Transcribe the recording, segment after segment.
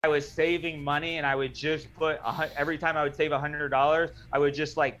I was saving money, and I would just put every time I would save $100, I would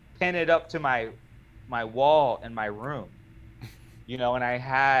just like pin it up to my wall in my room, and I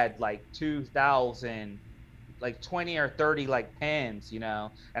had like 2,000, like 20 or 30 like pins, and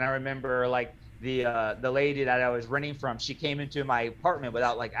I remember like the lady that I was renting from, she came into my apartment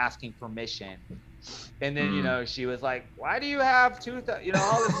without like asking permission. And then, she was like, "Why do you have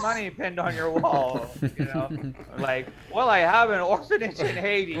all this money pinned on your wall?" Like, "Well, I have an orphanage in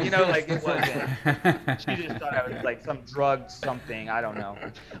Haiti." Like it wasn't. She just thought I was like some drug something. I don't know.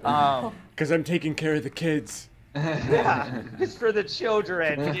 Because I'm taking care of the kids. Yeah, it's for the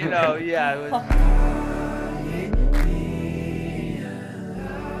children. Yeah, it was.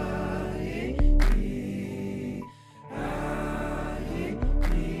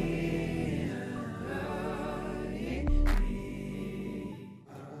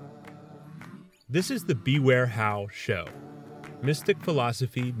 This is the Beware How show. Mystic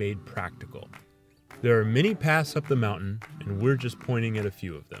philosophy made practical. There are many paths up the mountain, and we're just pointing at a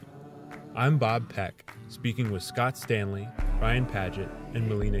few of them. I'm Bob Peck, speaking with Scott Stanley, Ryan Paget, and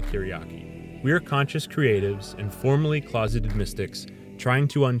Melina Kyriaki. We are conscious creatives and formerly closeted mystics trying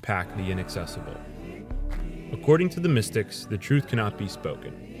to unpack the inaccessible. According to the mystics, the truth cannot be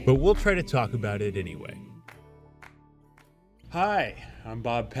spoken, but we'll try to talk about it anyway. Hi, I'm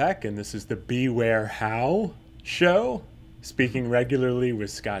Bob Peck, and this is the Beware How show. Speaking regularly with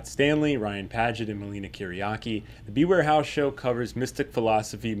Scott Stanley, Ryan Paget, and Melina Kyriaki, the Beware How show covers mystic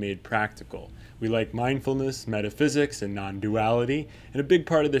philosophy made practical. We like mindfulness, metaphysics, and non-duality, and a big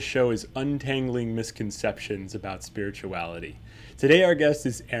part of the show is untangling misconceptions about spirituality. Today our guest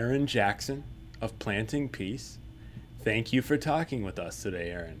is Aaron Jackson of Planting Peace. Thank you for talking with us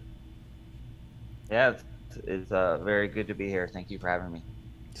today, Aaron. Yeah, it's very good to be here. Thank you for having me.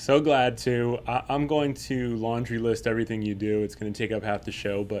 So glad to. I'm going to laundry list everything you do. It's going to take up half the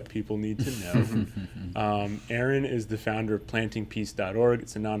show, but people need to know. Aaron is the founder of plantingpeace.org.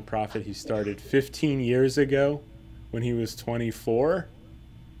 It's a nonprofit he started 15 years ago when he was 24,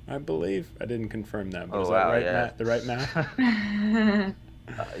 I believe. I didn't confirm that, but is that right, yeah. Matt? The right math?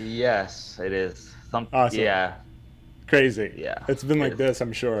 Yes, it is. Awesome. Yeah. Crazy. Yeah. It's been like this,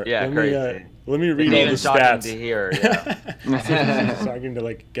 I'm sure. Yeah, crazy. Let me read all the stats. To hear, yeah. So I'm going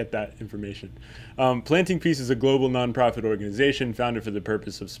to get that information. Planting Peace is a global nonprofit organization founded for the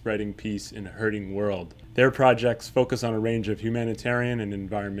purpose of spreading peace in a hurting world. Their projects focus on a range of humanitarian and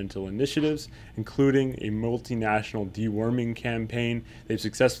environmental initiatives, including a multinational deworming campaign. They've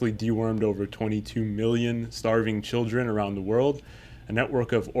successfully dewormed over 22 million starving children around the world, a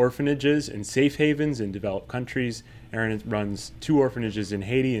network of orphanages and safe havens in developed countries. Aaron runs 2 orphanages in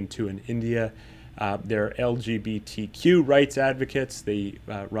Haiti and 2 in India. They're LGBTQ rights advocates. They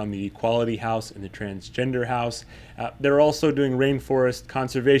run the Equality House and the Transgender House. They're also doing rainforest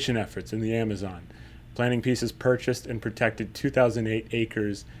conservation efforts in the Amazon. Planting Peace has purchased and protected 2,008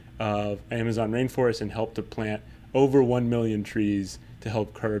 acres of Amazon rainforest and helped to plant over 1 million trees to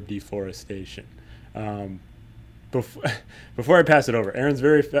help curb deforestation. Before I pass it over, Aaron's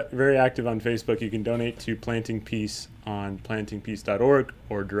very active on Facebook. You can donate to Planting Peace on plantingpeace.org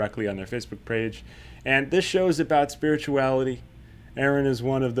or directly on their Facebook page. And this show is about spirituality. Aaron is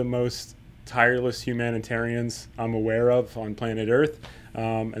one of the most tireless humanitarians I'm aware of on planet Earth.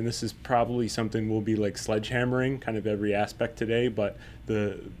 And this is probably something we'll be like sledgehammering kind of every aspect today. But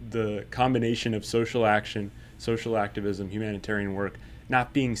the combination of social action, social activism, humanitarian work,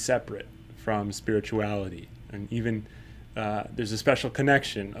 not being separate from spirituality. And even there's a special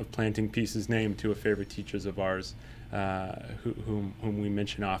connection of Planting Peace's name to a favorite teachers of ours, whom we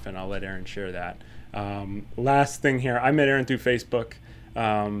mention often. I'll let Aaron share that. Last thing here, I met Aaron through Facebook.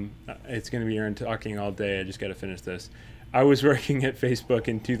 It's going to be Aaron talking all day. I just got to finish this. I was working at Facebook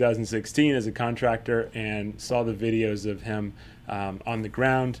in 2016 as a contractor and saw the videos of him on the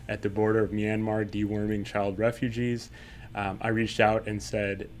ground at the border of Myanmar deworming child refugees. I reached out and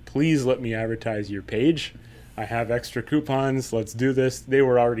said, please let me advertise your page. I have extra coupons. Let's do this. They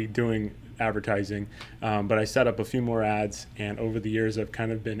were already doing advertising, but I set up a few more ads, and over the years I've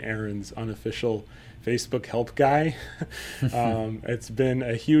kind of been Aaron's unofficial Facebook help guy. It's been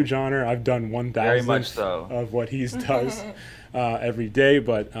a huge honor. I've done 1,000 of what he does every day,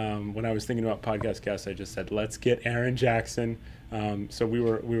 but when I was thinking about podcast guests, I just said, let's get Aaron Jackson. So we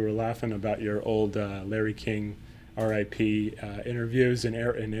were laughing about your old Larry King R.I.P. Interviews and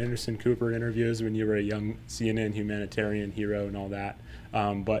Anderson Cooper interviews when you were a young CNN humanitarian hero and all that.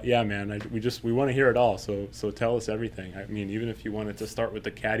 But yeah, man, we want to hear it all. So tell us everything. I mean, even if you wanted to start with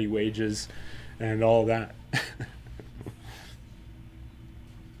the caddy wages and all that.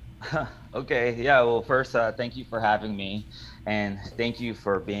 Okay. Yeah. Well, first, thank you for having me. and thank you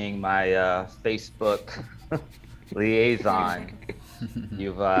for being my Facebook liaison.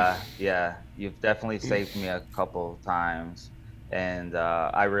 You've definitely saved me a couple times, and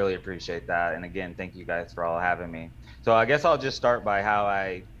I really appreciate that. And again, thank you guys for all having me. So I guess I'll just start by how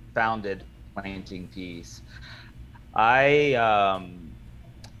I founded Planting Peace. I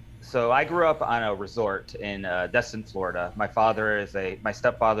so I grew up on a resort in Destin, Florida. My stepfather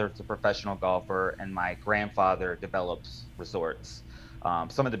is a professional golfer, and my grandfather develops resorts.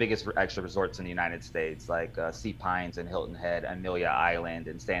 Some of the biggest actually resorts in the United States, like Sea Pines and Hilton Head, Amelia Island,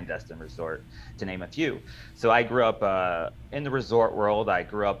 and Sandestin Resort, to name a few. So I grew up in the resort world. I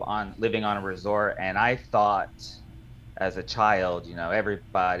grew up on living on a resort, and I thought, as a child,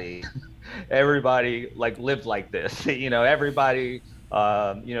 everybody like lived like this. Everybody,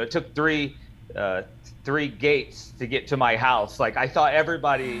 it took uh, three gates to get to my house. Like I thought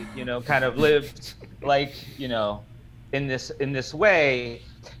everybody, kind of lived like, in this way.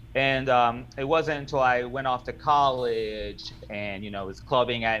 And it wasn't until I went off to college and, was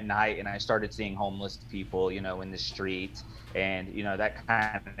clubbing at night and I started seeing homeless people, in the street. And, that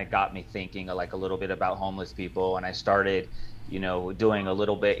kind of got me thinking like a little bit about homeless people. And I started, doing a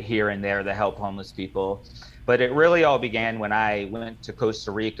little bit here and there to help homeless people. But it really all began when I went to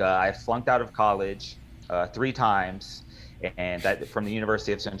Costa Rica. I flunked out of college 3 times, and that from the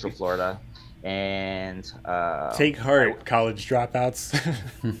University of Central Florida. And Take heart, college dropouts.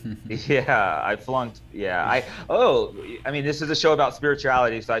 yeah, I flunked. Yeah, I mean, this is a show about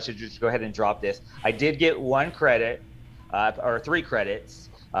spirituality, so I should just go ahead and drop this. I did get 1 credit, or 3 credits.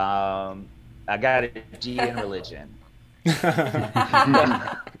 I got a D in religion.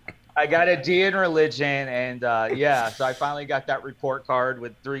 I got a D in religion, and so I finally got that report card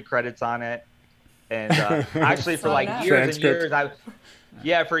with 3 credits on it. And actually, for like years and years,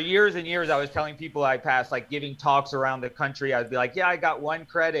 for years and years, I was telling people I passed, like giving talks around the country. I'd be like, "Yeah, I got 1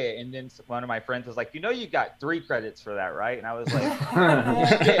 credit," and then one of my friends was like, "You got 3 credits for that, right?" And I was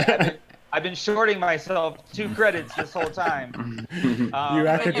like, "Shit, I've been shorting myself 2 credits this whole time." You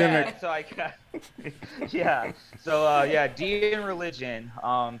academic. So I got, So D in religion.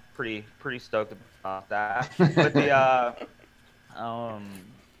 Pretty stoked about that. But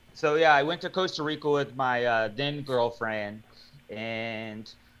I went to Costa Rica with my then girlfriend,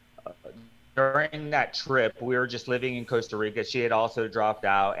 and during that trip, we were just living in Costa Rica. She had also dropped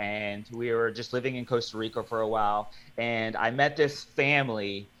out, and we were just living in Costa Rica for a while. And I met this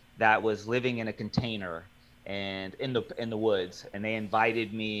family that was living in a container and in the woods, and they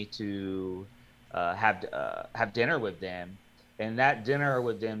invited me to have dinner with them. And that dinner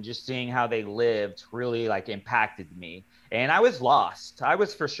with them, just seeing how they lived, really like impacted me. And I was lost. I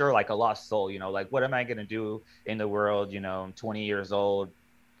was for sure like a lost soul. Like what am I gonna do in the world? I'm 20 years old,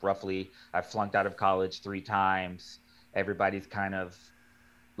 roughly. I flunked out of college 3 times. Everybody's kind of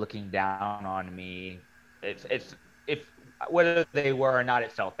looking down on me. If whether they were or not,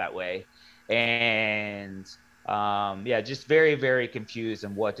 it felt that way. And just very, very confused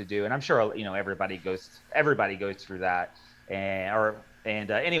on what to do. And I'm sure everybody goes through that.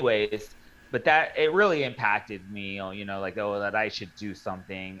 Anyways, but that it really impacted me. That I should do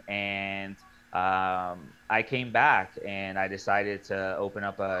something. And I came back and I decided to open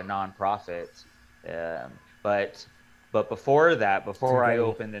up a nonprofit. But before that, before I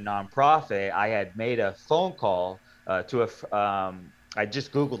opened the nonprofit, I had made a phone call to I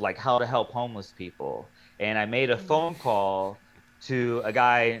just Googled like how to help homeless people. And I made a phone call to a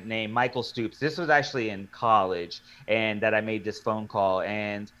guy named Michael Stoops. This was actually in college, and that I made this phone call.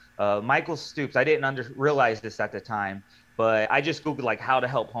 And Michael Stoops, I didn't realize this at the time, but I just Googled like how to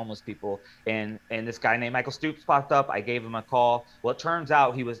help homeless people, and this guy named Michael Stoops popped up. I gave him a call. Well, it turns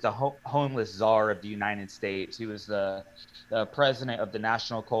out he was the homeless czar of the United States. He was the president of the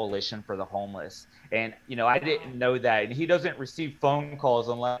National Coalition for the Homeless. And, I didn't know that. And he doesn't receive phone calls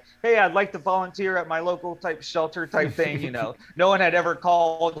unless, hey, I'd like to volunteer at my local type shelter type thing. No one had ever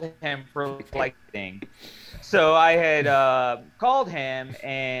called him for like thing. So I had called him,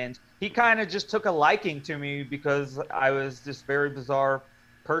 and he kind of just took a liking to me because I was this very bizarre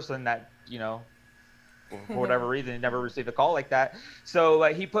person that, for whatever reason, never received a call like that. So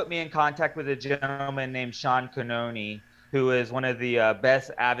he put me in contact with a gentleman named Sean Canoni, who is one of the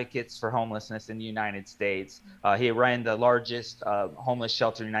best advocates for homelessness in the United States. He ran the largest homeless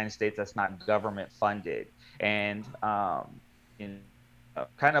shelter in the United States that's not government funded. And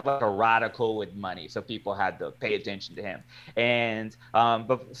kind of like a radical with money, so people had to pay attention to him. And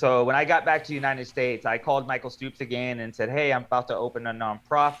so when I got back to the United States, I called Michael Stoops again and said, hey, I'm about to open a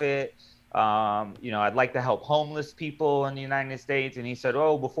nonprofit. I'd like to help homeless people in the United States. And he said,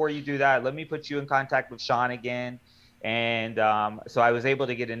 oh, before you do that, let me put you in contact with Sean again. And so I was able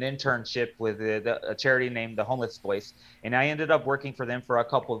to get an internship with a charity named the Homeless Voice, and I ended up working for them for a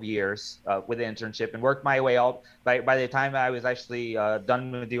couple of years with the internship, and worked my way out. By the time I was actually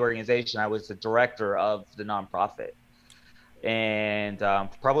done with the organization, I was the director of the nonprofit, and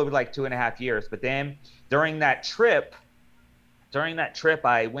probably like 2.5 years. But then during that trip,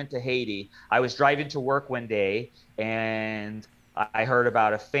 I went to Haiti. I was driving to work one day, and I heard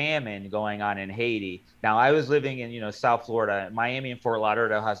about a famine going on in Haiti. Now I was living in, South Florida. Miami and Fort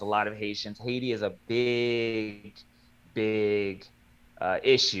Lauderdale has a lot of Haitians. Haiti is a big, big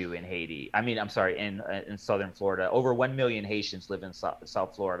issue in Haiti. I mean, I'm sorry, in southern Florida. Over 1 million Haitians live in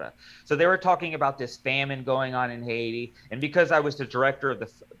South Florida. So they were talking about this famine going on in Haiti, and because I was the director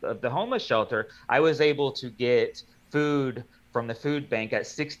of the homeless shelter, I was able to get food from the food bank at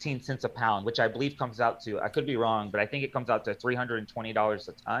 16 cents a pound, which I believe comes out to, I could be wrong, but I think it comes out to $320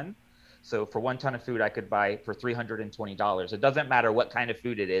 a ton. So for 1 ton of food, I could buy for $320. It doesn't matter what kind of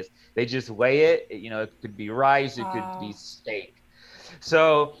food it is. They just weigh it. It could be rice, it could be steak.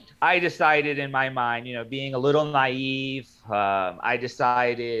 So I decided in my mind, being a little naive, I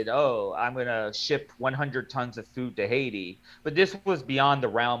decided, I'm going to ship 100 tons of food to Haiti. But this was beyond the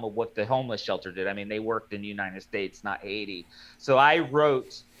realm of what the homeless shelter did. I mean, they worked in the United States, not Haiti. So I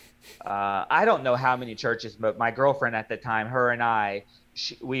wrote, I don't know how many churches, but my girlfriend at the time, her and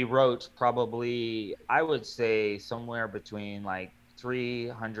we wrote probably, I would say somewhere between like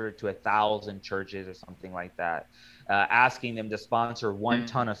 300 to 1,000 churches or something like that. Asking them to sponsor 1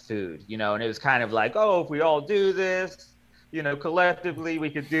 ton of food, and it was kind of like, if we all do this, collectively we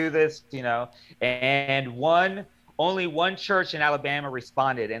could do this, and only one church in Alabama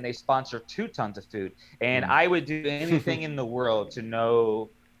responded, and they sponsored 2 tons of food. And I would do anything in the world to know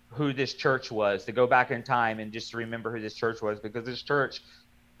who this church was, to go back in time and just to remember who this church was, because this church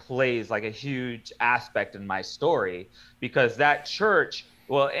plays like a huge aspect in my story, because that church,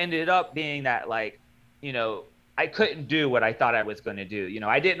 ended up being that, like, I couldn't do what I thought I was going to do.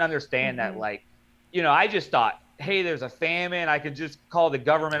 I didn't understand that, like, I just thought, hey, there's a famine. I could just call the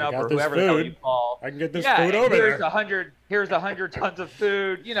government up or whoever the hell you call. I can get this food over there. Here's 100 tons of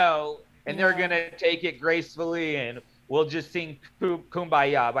food, and they're going to take it gracefully, and we'll just sing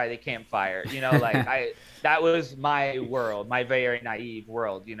Kumbaya by the campfire. That was my world, my very naive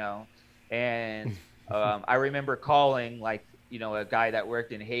world, and I remember calling, like, a guy that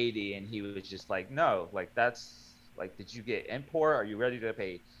worked in Haiti, and he was just like, no, like, that's like, did you get import? Are you ready to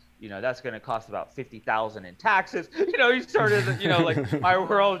pay? That's going to cost about $50,000 in taxes. He started, like, my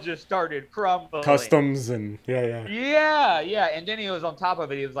world just started crumbling. Customs and yeah. And then he was on top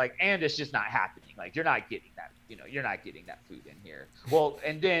of it. He was like, and it's just not happening. Like, you're not getting that, you're not getting that food in here. Well,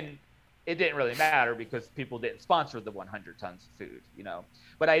 and then it didn't really matter because people didn't sponsor the 100 tons of food,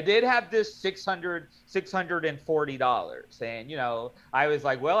 But I did have this $640, and I was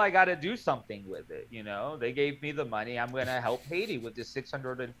like, well, I got to do something with it. They gave me the money. I'm going to help Haiti with this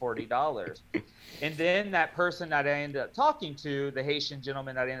 $640. And then that person that I ended up talking to, the Haitian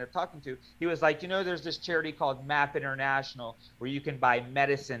gentleman that I ended up talking to, he was like, there's this charity called MAP International where you can buy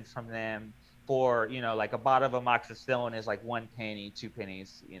medicine from them for, like a bottle of amoxicillin is like 1 penny, 2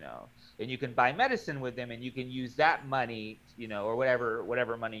 pennies, and you can buy medicine with them, and you can use that money, or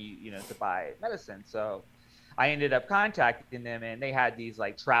whatever money, to buy medicine. So I ended up contacting them, and they had these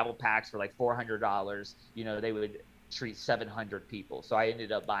like travel packs for like $400. They would treat 700 people. So I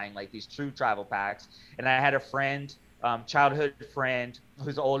ended up buying like these 2 travel packs, and I had a friend, childhood friend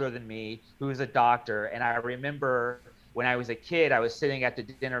who's older than me, who is a doctor. And I remember when I was a kid, I was sitting at the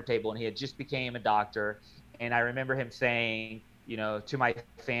dinner table, and he had just became a doctor. And I remember him saying, to my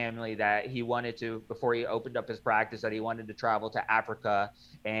family that he wanted to, before he opened up his practice, that he wanted to travel to Africa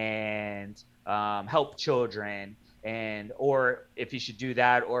and help children, or if he should do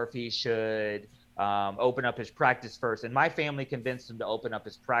that, or if he should open up his practice first. And my family convinced him to open up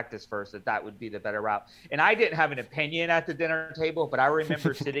his practice first, that would be the better route. And I didn't have an opinion at the dinner table, but I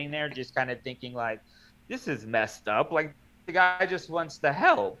remember sitting there just kind of thinking, like, this is messed up. Like, the guy just wants to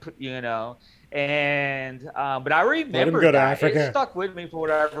help, And but I remember that it stuck with me for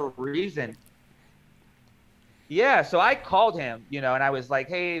whatever reason. Yeah, so I called him, and I was like,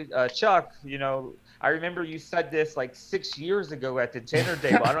 hey, Chuck, I remember you said this like 6 years ago at the dinner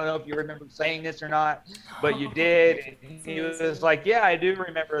table. I don't know if you remember saying this or not, but you did. And he was like, yeah, I do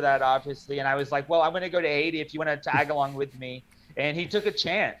remember that, obviously. And I was like, well, I'm going to go to Haiti if you want to tag along with me. And he took a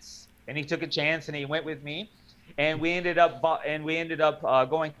chance. And he went with me. And we ended up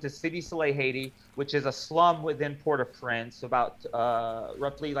going to City Soleil, Haiti, which is a slum within Port-au-Prince. About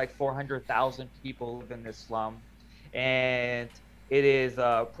roughly like 400,000 people live in this slum, and it is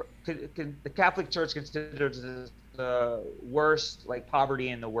the Catholic Church considers the worst like poverty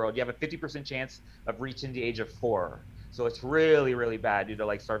in the world. You have a 50% chance of reaching the age of 4. So it's really, really bad due to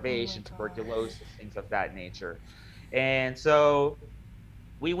like Oh my starvation, God. tuberculosis, things of that nature. And so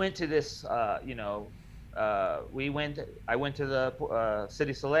we went to this, I went to the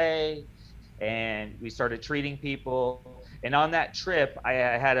City Soleil, and we started treating people. And on that trip, I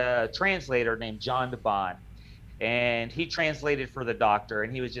had a translator named John DeBon, and he translated for the doctor,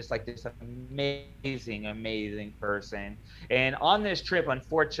 and he was just like this amazing, amazing person. And on this trip,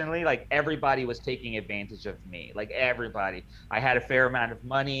 unfortunately, like everybody was taking advantage of me, like everybody. I had a fair amount of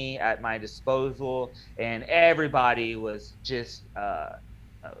money at my disposal, and everybody was uh,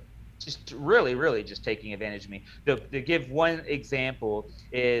 just really, really just taking advantage of me. To give one example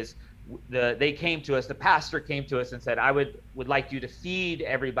is they came to us, the pastor came to us and said, I would like you to feed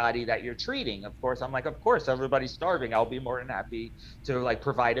everybody that you're treating. Of course, I'm like, of course, everybody's starving, I'll be more than happy to like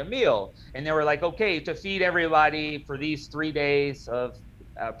provide a meal. And they were like, okay, to feed everybody for these 3 days of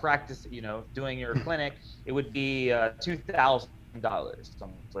practice, doing your clinic, it would be $2,000. So I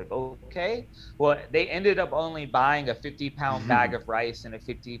was like, okay. Well, they ended up only buying a 50-pound bag of rice and a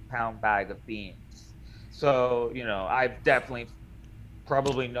 50-pound bag of beans. So, I've definitely,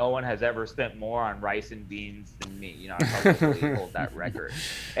 probably no one has ever spent more on rice and beans than me. I probably hold that record.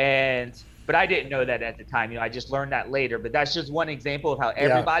 But I didn't know that at the time. I just learned that later. But that's just one example of how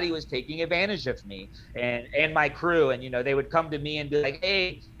everybody was taking advantage of me and my crew. And they would come to me and be like,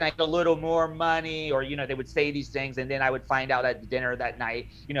 "Hey, can I get a little more money?" Or they would say these things, and then I would find out at the dinner that night,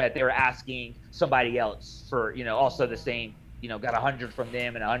 that they were asking somebody else for, also the same. Got 100 from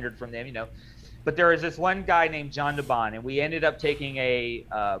them and 100 from them. But there was this one guy named John DeBon, and we ended up taking a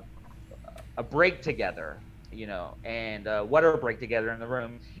break together, and water break together in the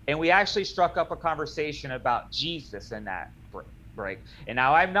room. And we actually struck up a conversation about Jesus in that break. And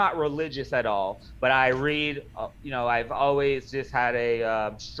now I'm not religious at all, but I read, I've always just had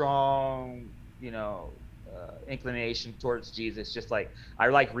a strong, inclination towards Jesus. Just like I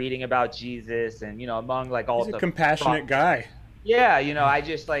like reading about Jesus, and among like all He's the a compassionate guy. Yeah, I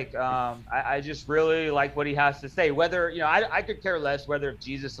just like I just really like what he has to say. Whether I could care less whether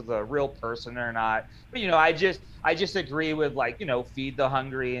Jesus is a real person or not. But I just agree with like feed the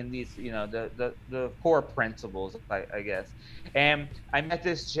hungry and these the core principles, I guess. And I met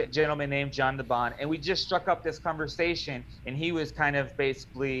this gentleman named John DeBon, and we just struck up this conversation, and he was kind of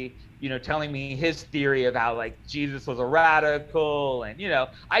basically telling me his theory of how like Jesus was a radical, and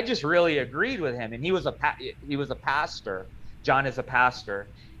I just really agreed with him. And he was a pastor. John is a pastor,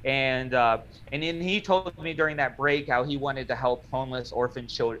 and then he told me during that break how he wanted to help homeless orphan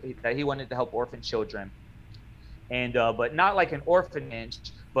children, that he wanted to help orphan children, and but not like an orphanage,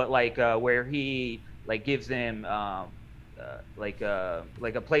 but like where he like gives them like a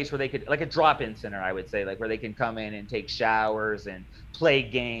place where they could, like a drop-in center, I would say, like where they can come in and take showers and play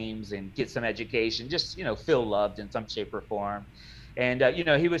games and get some education, just feel loved in some shape or form. And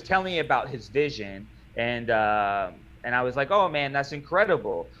he was telling me about his vision, and I was like, oh man, that's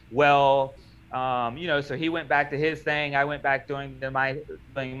incredible. Well, so he went back to his thing, I went back doing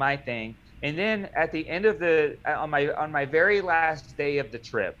my thing. And then at the end of on my very last day of the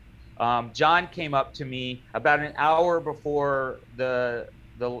trip, John came up to me about an hour before the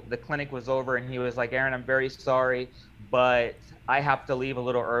clinic was over, and he was like, Aaron, I'm very sorry, but I have to leave a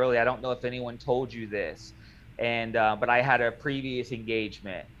little early. I don't know if anyone told you this, and but I had a previous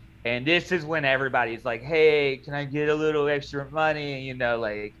engagement. And this is when everybody's like, hey, can I get a little extra money?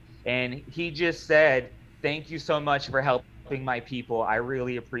 And he just said, thank you so much for helping my people. I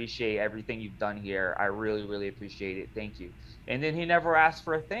really appreciate everything you've done here. I really, really appreciate it. Thank you. And then he never asked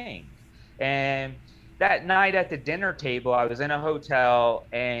for a thing. And that night at the dinner table, I was in a hotel,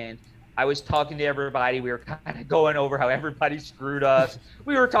 and I was talking to everybody. We were kind of going over how everybody screwed us.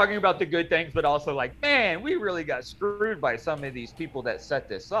 We were talking about the good things, but also like, man, we really got screwed by some of these people that set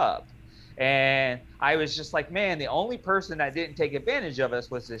this up. And I was just like, man, the only person that didn't take advantage of us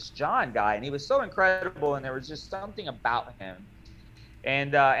was this John guy. And he was so incredible, and there was just something about him.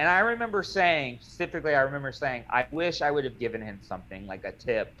 And I remember saying, specifically, I wish I would have given him something, like a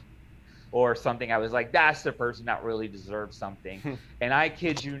tip or something. I was like, that's the person that really deserves something. And I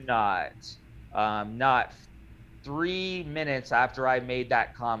kid you not 3 minutes after I made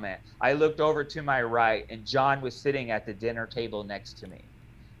that comment, I looked over to my right, and John was sitting at the dinner table next to me,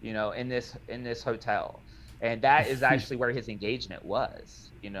 in this hotel. And that is actually where his engagement was.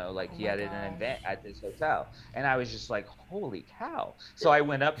 Like he had an event at this hotel. And I was just like, holy cow. So I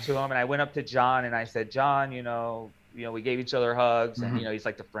went up to him, and I went up to John, and I said, John, we gave each other hugs, and he's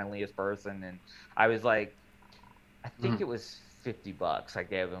like the friendliest person. And I was like, I think it was $50 I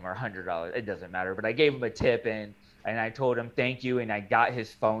gave him, or $100. It doesn't matter, but I gave him a tip, and I told him thank you, and I got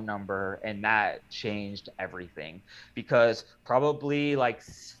his phone number, and that changed everything. Because probably like,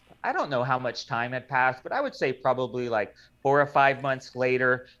 I don't know how much time had passed, but I would say probably like 4 or 5 months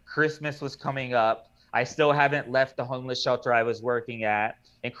later, Christmas was coming up. I still haven't left the homeless shelter I was working at,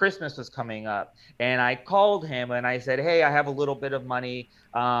 and Christmas was coming up. And I called him and I said, hey, I have a little bit of money.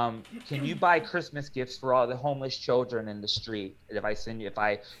 Can you buy Christmas gifts for all the homeless children in the street if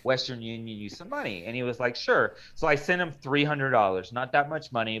I Western Union you some money? And he was like, sure. So I sent him $300, not that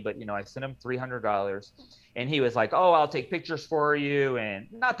much money, but I sent him $300. And he was like, oh, I'll take pictures for you, and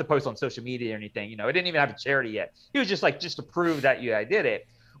not to post on social media or anything. I didn't even have a charity yet. He was just like, just to prove that I did it.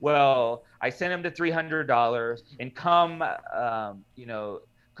 Well, I sent him the $300, and come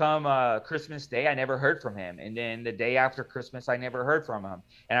Christmas Day, I never heard from him. And then the day after Christmas, I never heard from him.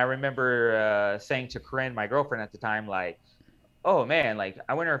 And I remember saying to Corinne, my girlfriend at the time, like, oh man, like,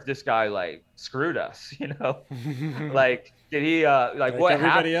 I wonder if this guy like screwed us, like, did he like what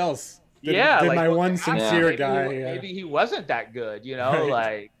everybody happened? else? Did like, my one sincere guy. Maybe he wasn't that good, Right.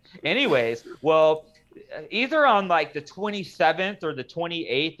 like, anyways, well, either on like the 27th or the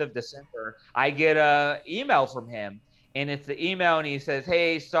 28th of December, I get a email from him. And it's the email, and he says,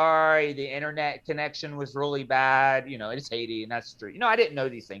 hey, sorry, the internet connection was really bad. It's Haiti, and that's true. I didn't know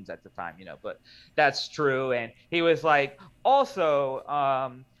these things at the time, but that's true. And he was like, also,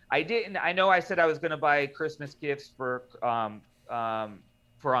 I know I said I was going to buy Christmas gifts for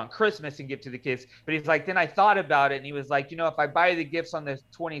on Christmas and give to the kids. But he's like, then I thought about it, and he was like, if I buy the gifts on the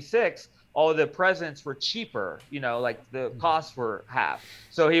 26th, all of the presents were cheaper, like the costs were half.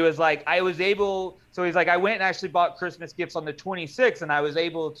 So he was like, I went and actually bought Christmas gifts on the 26th, and I was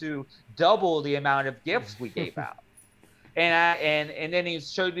able to double the amount of gifts we gave out. And then he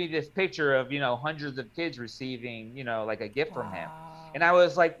showed me this picture of, hundreds of kids receiving, like a gift from him. And I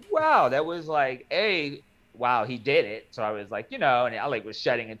was like, wow, that was like, wow, he did it. So I was like, and I like was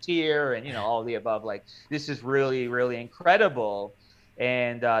shedding a tear, and, all the above, like, this is really, really incredible.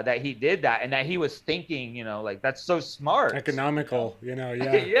 And that he did that, and that he was thinking, like, that's so smart. Economical, yeah.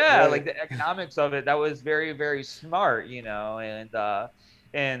 Yeah, right. Like the economics of it, that was very, very smart,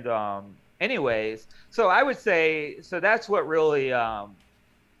 anyways, so I would say, so that's what really, that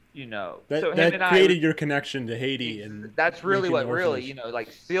created your connection to Haiti, and that's really what really,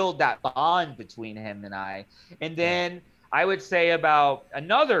 like, filled that bond between him and I. And then I would say about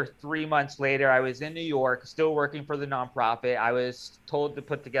another 3 months later, I was in New York, still working for the nonprofit. I was told to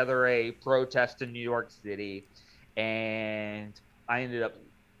put together a protest in New York City, and I ended up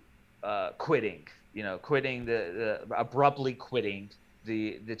quitting, abruptly quitting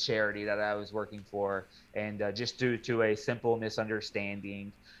the charity that I was working for, and just due to a simple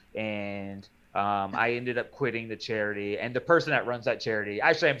misunderstanding. And I ended up quitting the charity, and the person that runs that charity,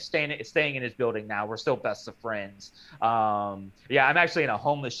 actually, I'm staying in his building now. We're still best of friends. I'm actually in a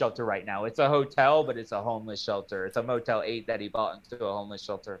homeless shelter right now. It's a hotel, but it's a homeless shelter. It's a Motel 8 that he bought into a homeless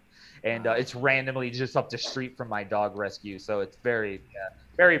shelter, and it's randomly just up the street from my dog rescue. So it's very,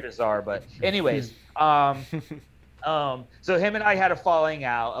 very bizarre. But anyways, so him and I had a falling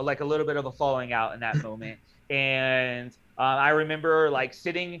out, like a little bit of a falling out in that moment, and I remember like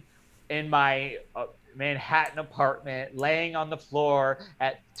sitting in my Manhattan apartment, laying on the floor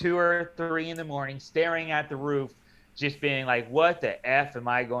at 2 or 3 in the morning, staring at the roof, just being like, what the F am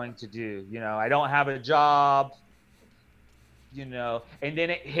I going to do? I don't have a job, and then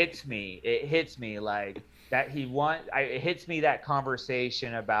it hits me like that it hits me, that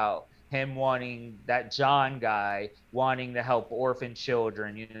conversation about him wanting, that John guy wanting to help orphan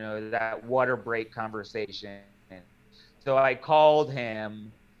children, that water break conversation. So I called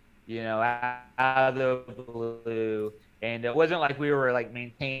him, out of the blue, and it wasn't like we were like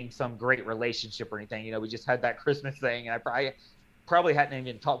maintaining some great relationship or anything. We just had that Christmas thing, and I probably hadn't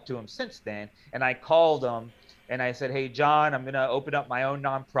even talked to him since then. And I called him, and I said, hey, John, I'm going to open up my own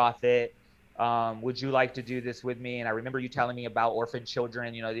nonprofit. Would you like to do this with me? And I remember you telling me about orphan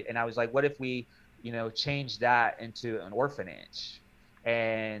children, and I was like, what if we, change that into an orphanage?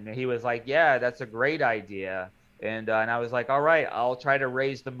 And he was like, yeah, that's a great idea. And I was like, all right, I'll try to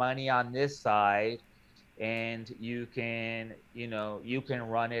raise the money on this side, and you can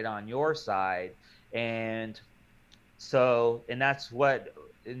run it on your side. And so, and that's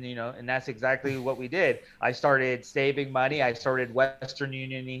exactly what we did. I started saving money. I started Western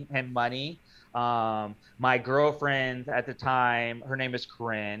Unioning him money. My girlfriend at the time, her name is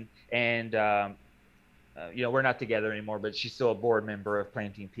Corinne, and we're not together anymore, but she's still a board member of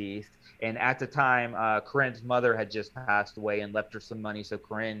Planting Peace. And at the time, Corinne's mother had just passed away and left her some money. So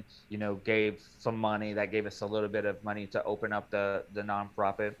Corinne, gave some money that gave us a little bit of money to open up the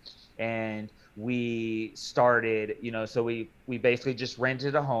nonprofit. And we started, so we basically just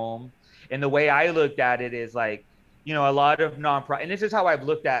rented a home. And the way I looked at it is like, a lot of nonprofit, and this is how I've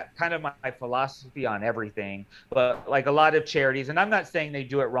looked at kind of my philosophy on everything, but like a lot of charities, and I'm not saying they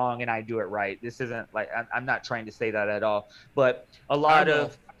do it wrong and I do it right. This isn't like, I'm not trying to say that at all, but a lot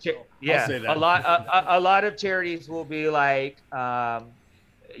of, a lot of charities will be like,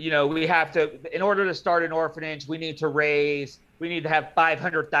 we have to, in order to start an orphanage, we need to have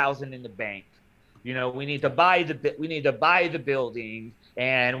 500,000 in the bank. We need to buy the building,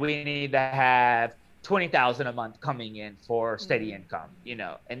 and we need to have 20,000 a month coming in for steady income,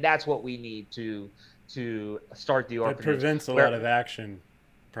 and that's what we need to start the orphanage. That prevents a lot of action,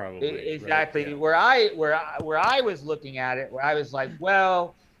 probably. Exactly. Right? Yeah. Where I was looking at it, where I was like,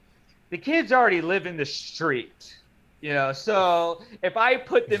 well, the kids already live in the street, so if I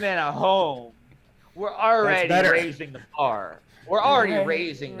put them in a home, we're already raising the bar. We're already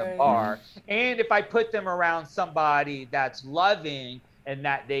raising the bar. And if I put them around somebody that's loving and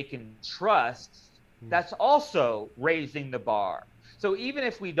that they can trust, that's also raising the bar. So even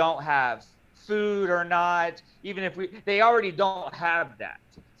if we don't have food or not, even if they already don't have that.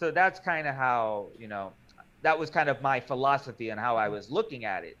 So that's kind of how, that was kind of my philosophy and how I was looking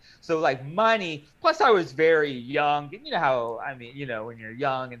at it. So like money, plus I was very young, and when you're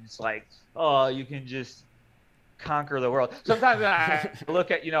young and it's like, oh, you can just conquer the world. Sometimes when I look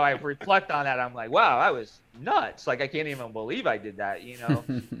at, I reflect on that, I'm like, wow, I was nuts. Like, I can't even believe I did that,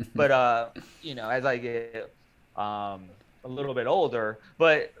 but, as I get a little bit older,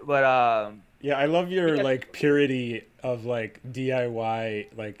 but yeah, I love your like purity of like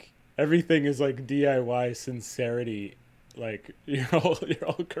DIY, like everything is like DIY sincerity, like your whole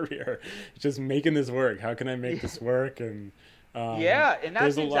career, just making this work. How can I make this work? And and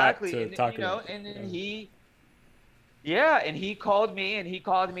that's exactly, and then he called me and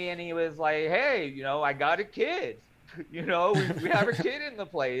he was like, hey, I got a kid, we have a kid in the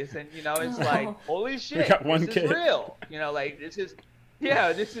place, and it's like, holy shit, this is real, like this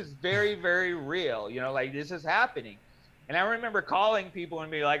is very, very real, like this is happening. And I remember calling people and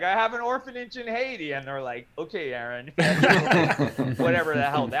be like, I have an orphanage in Haiti. And they're like, okay, Aaron, whatever the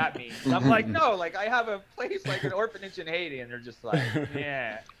hell that means. I'm like, no, like I have a place like an orphanage in Haiti. And they're just like,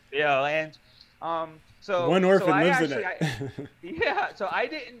 yeah, and so one orphan lives in it. So I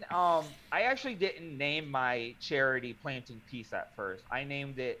actually didn't name my charity Planting Peace at first. I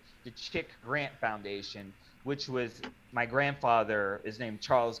named it the Chick Grant Foundation, which was, my grandfather is named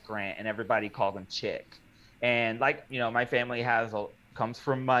Charles Grant, and everybody called him Chick. And like, my family comes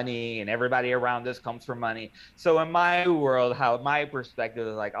from money, and everybody around us comes from money. So in my world, how my perspective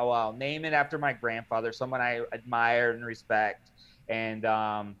is like, oh, I'll name it after my grandfather, someone I admire and respect. And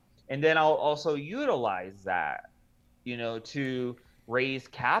then I'll also utilize that, to raise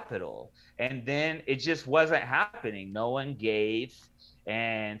capital. And then it just wasn't happening. No one gave.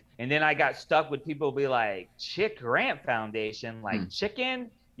 And then I got stuck with people be like, Chick Grant Foundation, like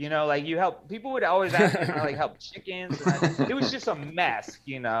chicken? Like you help, people would always ask me, like, help chickens. It was just a mess,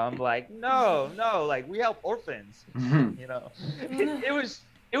 I'm like, no, like we help orphans, It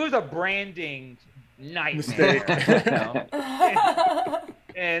was a branding nightmare.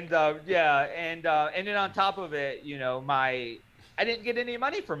 And then on top of it, I didn't get any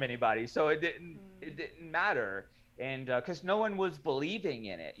money from anybody, so it didn't matter. And because no one was believing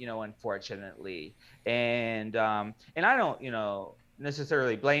in it, unfortunately. And I don't,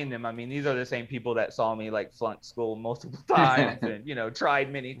 necessarily blame them. I mean, these are the same people that saw me like flunk school multiple times and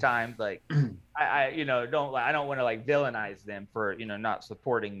tried many times. Like I don't want to like villainize them for not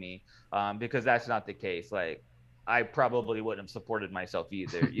supporting me, because that's not the case. Like I probably wouldn't have supported myself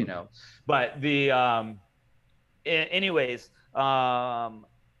either, But the anyways, so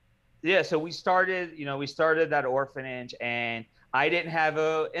we started that orphanage, and I didn't have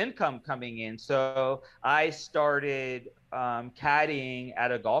a income coming in, so I started caddying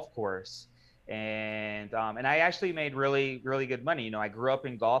at a golf course, and I actually made really, really good money. I grew up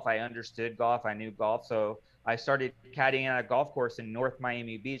in golf. I understood golf. I knew golf. So I started caddying at a golf course in North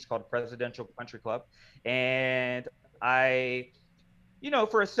Miami Beach called Presidential Country Club. And I,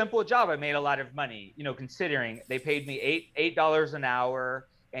 for a simple job, I made a lot of money, considering they paid me $8 an hour,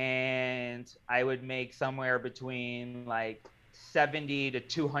 and I would make somewhere between like $70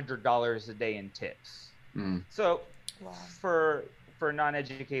 to $200 a day in tips. So wow. For a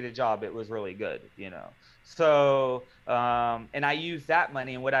non-educated job, it was really good, So and I used that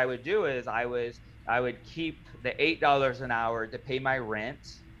money, and what I would do is I was I would keep the $8 an hour to pay my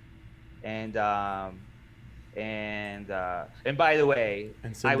rent, and and by the way,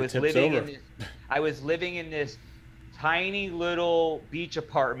 And I send the was tips living over. in this, I was living in this tiny little beach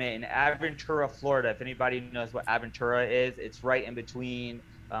apartment in Aventura, Florida. If anybody knows what Aventura is, it's right in between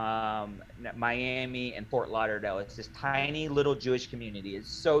Miami and Fort Lauderdale. It's this tiny little Jewish community. It's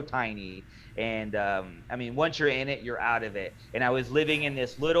so tiny. And I mean, once you're in it, you're out of it. And I was living in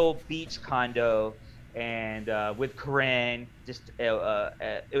this little beach condo and with Corinne, just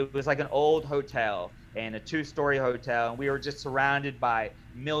it was like an old hotel and a two-story hotel, and we were just surrounded by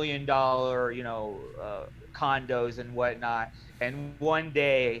 $1 million, condos and whatnot. And one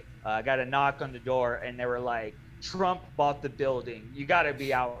day, I got a knock on the door, and they were like, "Trump bought the building. You got to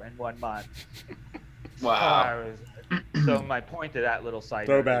be out in 1 month." Wow. So my point to that little side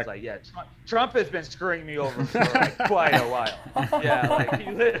note Throwback. is like, yeah, Trump has been screwing me over for like quite a while. Yeah, like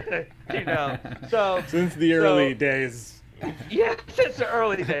So Since the early days. yeah, since the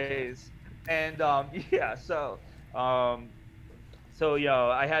early days, and yeah, so we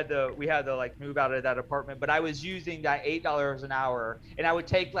had to like move out of that apartment, but I was using that $8 an hour, and I would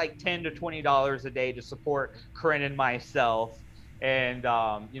take like $10 to $20 a day to support Corinne and myself, and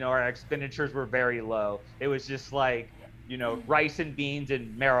our expenditures were very low. It was just like rice and beans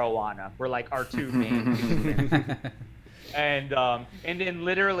and marijuana were like our two main expenses. And then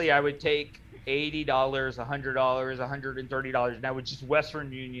literally I would take $80, $100, $130, and I would just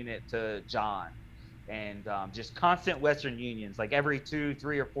Western Union it to John, and just constant Western Unions, like every 2,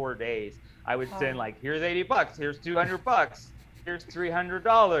 3, or 4 days. I would send like, here's $80, here's $200, here's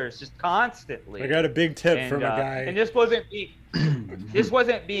 $300, just constantly. I got a big tip And, from a guy. and this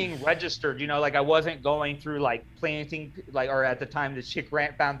wasn't being registered, like I wasn't going through like planting, like, or at the time the Chick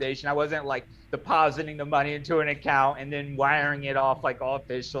Grant Foundation. I wasn't like depositing the money into an account and then wiring it off like all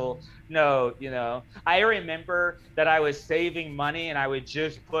official. No, I remember that I was saving money, and I would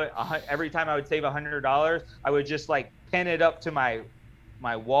just put every time I would save $100, I would just like pin it up to my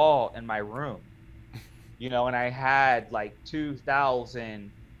wall in my room, and I had like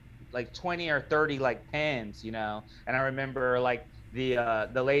 2,000, like 20 or 30 like pens, and I remember like the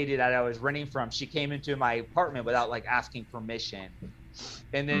lady that I was renting from, she came into my apartment without like asking permission.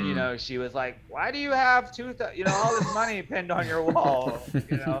 And then, she was like, "Why do you have all this money pinned on your wall?"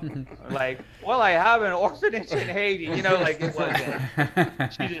 Like, "Well, I have an orphanage in Haiti." Like it wasn't.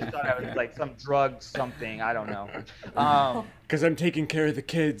 She just thought I was like some drug something. I don't know. Because I'm taking care of the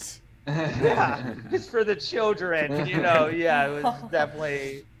kids. Yeah, it's for the children. Yeah, it was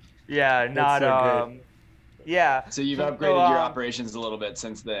definitely, not so good. yeah. So you've upgraded your operations a little bit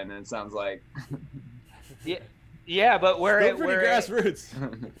since then, and it sounds like. Yeah, but Still pretty grassroots.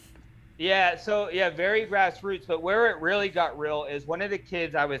 Yeah, so very grassroots. But where it really got real is one of the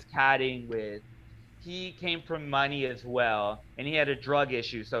kids I was caddying with, he came from money as well, and he had a drug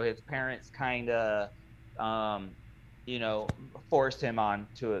issue. So his parents kind of, forced him on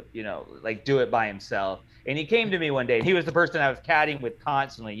to, like do it by himself. And he came to me one day, and he was the person I was caddying with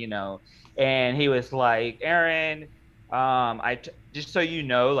constantly, and he was like, "Aaron, just so you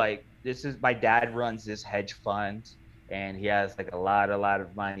know, like, this is my dad runs this hedge fund, and he has like a lot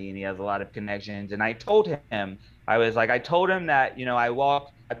of money, and he has a lot of connections." And I told him that,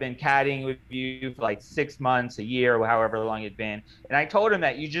 I've been caddying with you for like 6 months, a year, or however long it's been. And I told him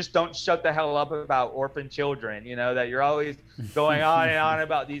that you just don't shut the hell up about orphan children, that you're always going on and on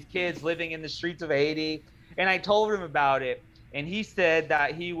about these kids living in the streets of Haiti. And I told him about it. And he said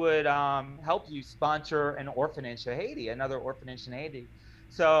that he would help you sponsor an orphanage in Haiti, another orphanage in Haiti.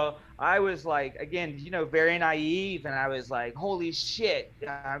 So I was like, again, very naive. And I was like, holy shit,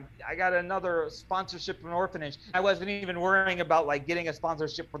 I got another sponsorship for an orphanage. I wasn't even worrying about like getting a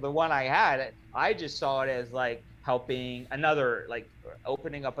sponsorship for the one I had. I just saw it as like helping another, like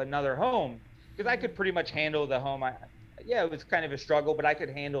opening up another home, because I could pretty much handle the home. It was kind of a struggle, but I could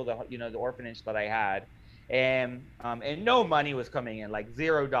handle the orphanage that I had. And no money was coming in, like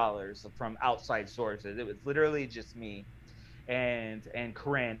 $0 from outside sources. It was literally just me and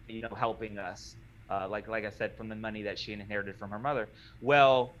Corinne, helping us, like I said, from the money that she inherited from her mother.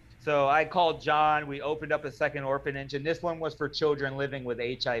 Well, so I called John. We opened up a second orphanage, and this one was for children living with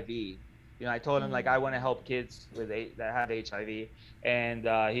HIV. I told him like I want to help kids that have HIV,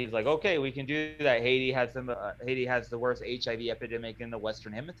 and he's like, okay, we can do that. Haiti has the worst HIV epidemic in the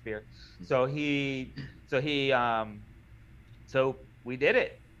Western Hemisphere, so we did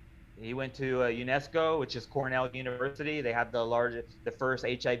it. He went to UNESCO, which is Cornell University. They have the first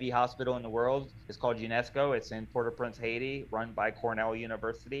HIV hospital in the world. It's called UNESCO. It's in Port-au-Prince, Haiti, run by Cornell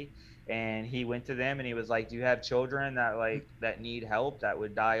University. And he went to them and he was like, "Do you have children that need help that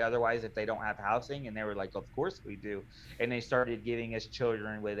would die otherwise if they don't have housing?" And they were like, "Of course we do." And they started giving us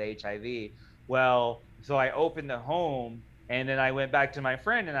children with HIV. Well, so I opened the home and then I went back to my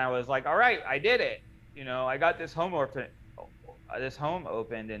friend and I was like, "All right, I did it. I got this home opened,"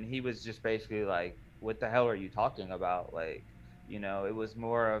 and he was just basically like, "What the hell are you talking about?" Like, it was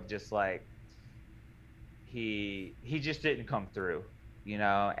more of just like he just didn't come through,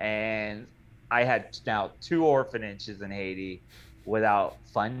 and I had now two orphanages in Haiti without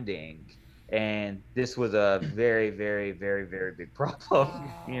funding, and this was a very, very, very, very big problem.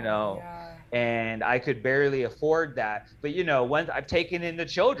 Yeah. And I could barely afford that. But once I've taken in the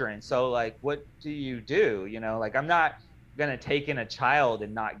children, so like, what do you do? Like, I'm not gonna take in a child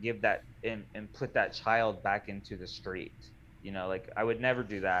and not give that and put that child back into the street. Like, I would never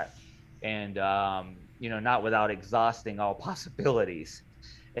do that. And not without exhausting all possibilities.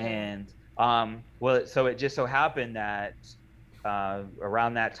 And well, so it just so happened that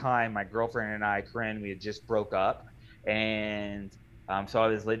around that time, my girlfriend and I, Corinne, we had just broke up, and so I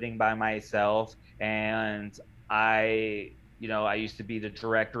was living by myself, and I used to be the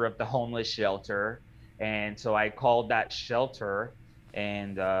director of the homeless shelter, and so I called that shelter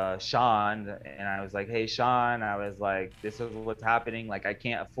and Sean, and I was like, "Hey, Sean," I was like, "This is what's happening. Like, I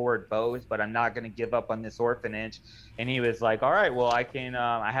can't afford both, but I'm not going to give up on this orphanage." And he was like, "All right, well, I can.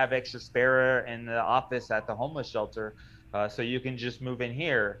 I have extra spare in the office at the homeless shelter, so you can just move in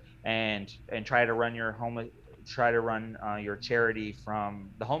here and try to run your charity from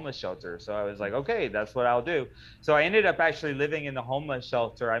the homeless shelter." So I was like, "Okay, that's what I'll do." So I ended up actually living in the homeless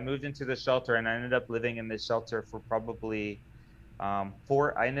shelter. I moved into the shelter and I ended up living in this shelter for probably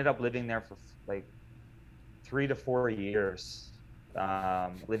I ended up living there for like 3 to 4 years,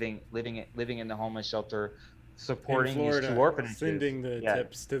 living in the homeless shelter, supporting in Florida, these two orphanages. sending the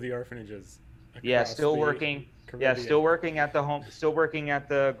tips to the orphanages. Yeah, still working. Caribbean. Yeah, still working at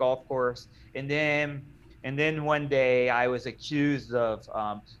the golf course. And then one day I was accused of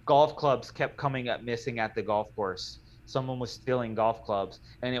golf clubs kept coming up missing at the golf course. Someone was stealing golf clubs,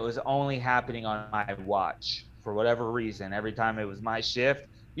 and it was only happening on my watch for whatever reason. Every time it was my shift,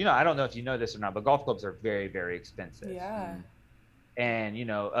 I don't know if you know this or not, but golf clubs are very, very expensive. Yeah. And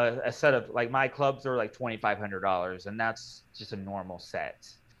a set of like my clubs are like $2,500, and that's just a normal set.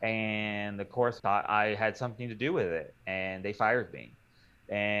 And of course, I had something to do with it, and they fired me.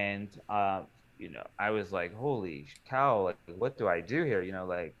 And I was like, "Holy cow! Like, what do I do here?"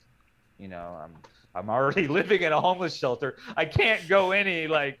 I'm already living in a homeless shelter. I can't go any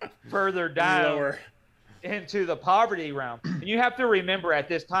like further down Lower into the poverty realm. And you have to remember, at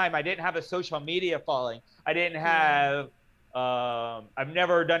this time, I didn't have a social media following. I didn't have. I've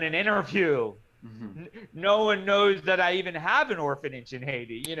never done an interview. Mm-hmm. No one knows that I even have an orphanage in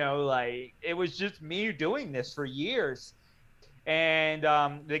Haiti. Like, it was just me doing this for years. And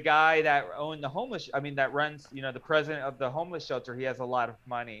the guy that owned that runs, the president of the homeless shelter, he has a lot of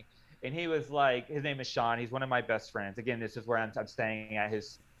money. And he was like, his name is Sean. He's one of my best friends. Again, this is where I'm staying at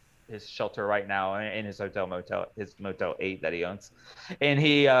his shelter right now, in his Motel 8 that he owns. And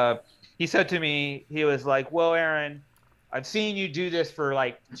he said to me, he was like, "Well, Aaron, I've seen you do this for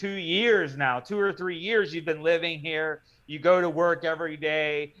like 2 years now, 2 or 3 years you've been living here. You go to work every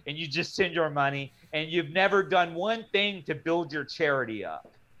day and you just send your money, and you've never done one thing to build your charity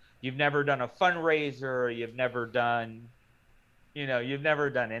up. You've never done a fundraiser. You've never done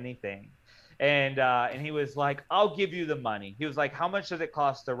anything." And he was like, "I'll give you the money." He was like, "How much does it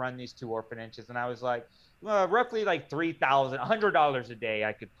cost to run these two orphanages?" And I was like, "Well, roughly like $100 a day.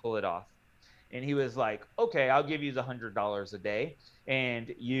 I could pull it off." And he was like, "Okay, I'll give you the $100 a day,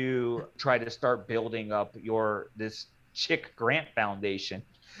 and you try to start building up this Chick Grant Foundation."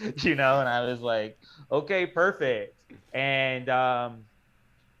 And I was like, "Okay, perfect." And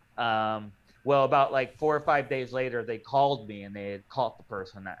well, about like 4 or 5 days later, they called me, and they had caught the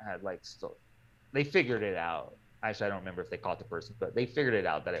person that had they figured it out. Actually, I don't remember if they caught the person, but they figured it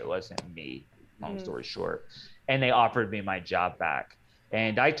out that it wasn't me, long story short. And they offered me my job back.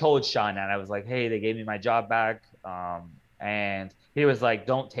 And I told Sean that. I was like, "Hey, they gave me my job back." And he was like,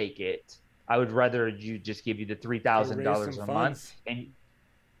 "Don't take it. I would rather you just give you the $3,000 a month." And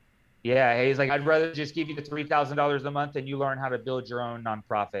yeah, he's like, "I'd rather just give you the $3,000 a month and you learn how to build your own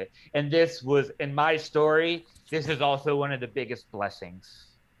nonprofit." And this was, in my story, this is also one of the biggest blessings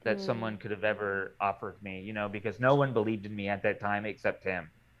that someone could have ever offered me, because no one believed in me at that time except him.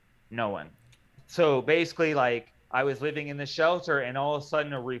 No one. So basically, like, I was living in the shelter, and all of a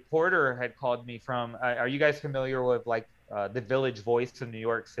sudden a reporter had called me from. Are you guys familiar with like the Village Voice in New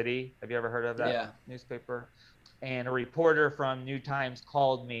York City? Have you ever heard of that newspaper? And a reporter from New Times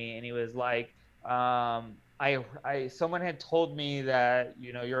called me, and he was like, someone had told me that,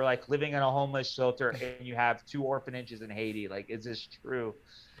 you know, you're like living in a homeless shelter and you have 2 orphanages in Haiti. Like, is this true?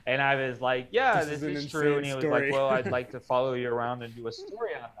 And I was like, yeah, this is true. And he was like, well, I'd like to follow you around and do a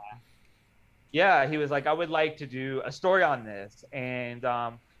story on that. Yeah, he was like, I would like to do a story on this. And,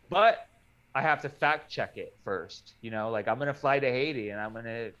 but I have to fact check it first. You know, like I'm going to fly to Haiti and I'm going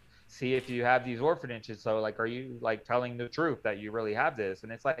to see if you have these orphanages. So like, are you like telling the truth that you really have this?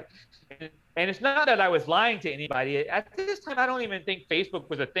 And it's like, and it's not that I was lying to anybody. At this time, I don't even think Facebook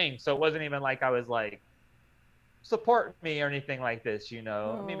was a thing. So it wasn't even like I was like, support me or anything like this, you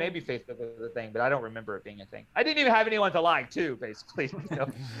know. I mean, maybe Facebook was a thing, but I don't remember it being a thing. I didn't even have anyone to lie to, basically. You know?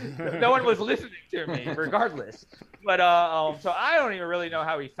 No one was listening to me, regardless. But so I don't even really know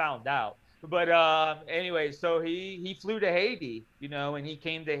how he found out. But anyway, so he flew to Haiti, you know, and he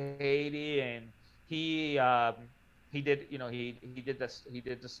came to Haiti, and he did, you know, he did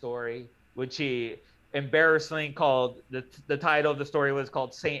the story, which he embarrassingly called the title of the story was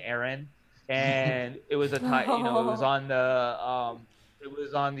called Saint Aaron. And it was you know, it was on the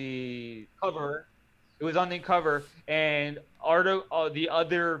cover. It was on the cover, and the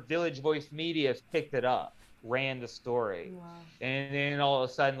other Village Voice media picked it up, ran the story. Wow. And then all of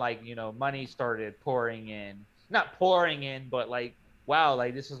a sudden, like, you know, money started pouring in. Not pouring in, but like, wow,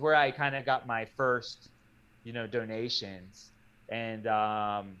 like this is where I kind of got my first, you know, donations. And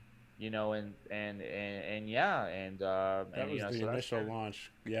you know, and yeah, and that was, you know, the so initial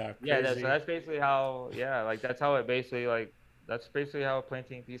launch. Yeah. Crazy. Yeah, so that's basically how. Yeah, like that's how it basically like. That's basically how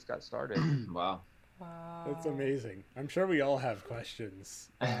Planting Peace got started. Wow. That's amazing. I'm sure we all have questions.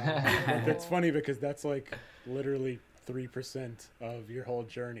 It's funny because that's like literally 3% of your whole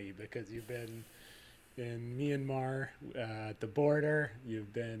journey, because you've been in Myanmar at the border,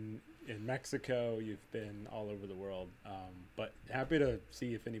 you've been in Mexico, you've been all over the world. But happy to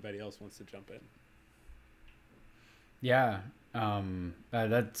see if anybody else wants to jump in. Yeah,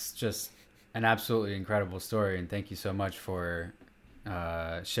 that's just an absolutely incredible story, and thank you so much for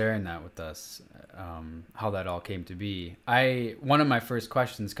sharing that with us, how that all came to be. One of my first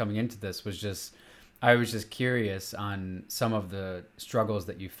questions coming into this was just, I was just curious on some of the struggles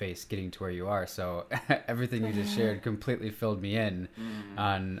that you faced getting to where you are. So everything you just shared completely filled me in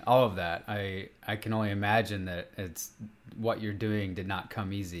on all of that. I can only imagine that it's what you're doing did not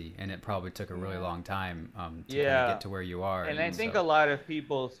come easy, and it probably took a really long time to kind of get to where you are. And I think a lot of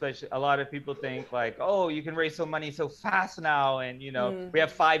people, think like, oh, you can raise some money so fast now, and you know, we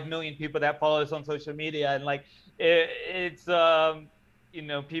have 5 million people that follow us on social media, and like it's you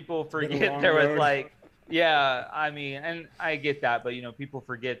know, people forget there was like, yeah, I mean, and I get that, but you know, people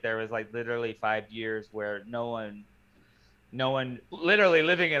forget there was like literally 5 years where no one literally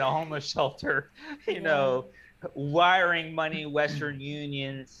living in a homeless shelter, you know, wiring money Western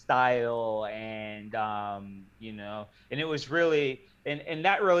Union style, and you know, and it was really, and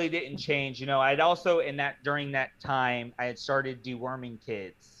that really didn't change. You know, I'd also during that time I had started deworming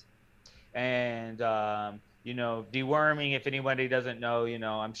kids, and you know, deworming, if anybody doesn't know, you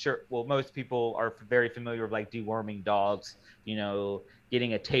know, I'm sure, well, most people are very familiar with like deworming dogs, you know,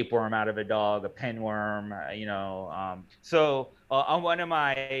 getting a tapeworm out of a dog, a pinworm, you know. So on one of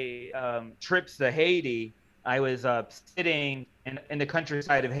my trips to Haiti, I was sitting in the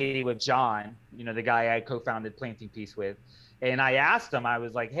countryside of Haiti with John, you know, the guy I co-founded Planting Peace with. And I asked him, I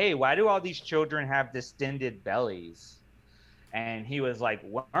was like, hey, why do all these children have distended bellies? And he was like,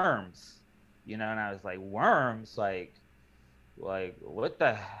 worms. You know, and I was like, worms? Like what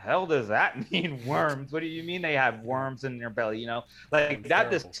the hell does that mean, worms? What do you mean they have worms in their belly? You know, like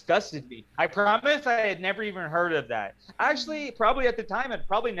that disgusted me. I promise I had never even heard of that. Actually, probably at the time, I'd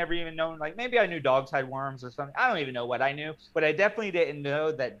probably never even known, like maybe I knew dogs had worms or something. I don't even know what I knew, but I definitely didn't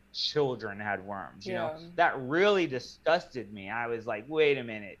know that children had worms. You know, that really disgusted me. I was like, wait a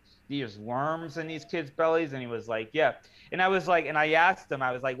minute, there's worms in these kids' bellies? And he was like, yeah. And I was like, and I asked him,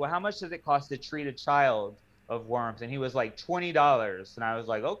 I was like, well, how much does it cost to treat a child of worms? And he was like, $20. And I was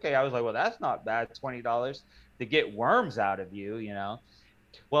like, okay. I was like, well, that's not bad, $20 to get worms out of you, you know?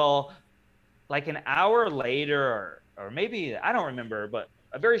 Well, like an hour later, or maybe, I don't remember, but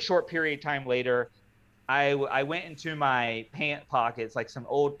a very short period of time later, I went into my pant pockets, like some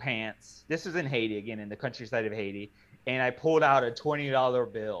old pants. This is in Haiti, again, in the countryside of Haiti. And I pulled out a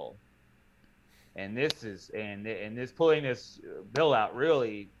 $20 bill. And this is, and this pulling this bill out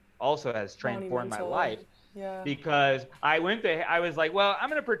really also has transformed my life. Yeah. because I was like, well, I'm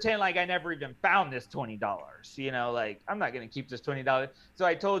gonna pretend like I never even found this $20. Like I'm not gonna keep this $20. So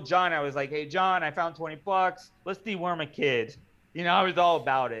I told John, I was like, hey John, I found $20. Let's deworm a kid. I was all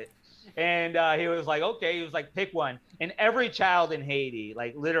about it. And he was like, okay. He was like, pick one. And every child in Haiti,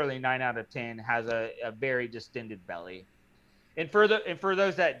 like literally 9 out of 10, has a very distended belly. And for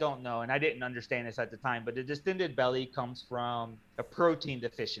those that don't know, and I didn't understand this at the time, but a distended belly comes from a protein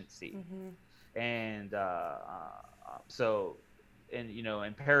deficiency. And so,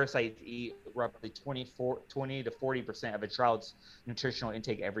 and parasites eat roughly 20 to 40% of a child's nutritional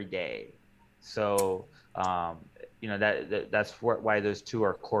intake every day. So, that's why those two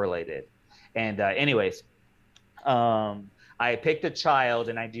are correlated. And anyways, I picked a child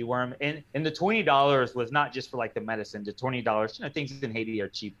and I deworm, and the $20 was not just for like the medicine. The $20, things in Haiti are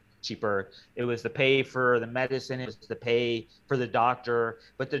cheaper. It was the pay for the medicine, it was the pay for the doctor,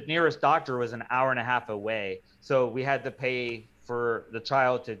 but the nearest doctor was an hour and a half away. So we had to pay for the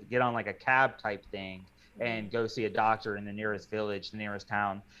child to get on like a cab type thing and go see a doctor in the nearest village, the nearest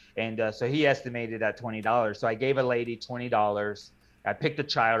town. And so he estimated at $20. So I gave a lady $20. I picked a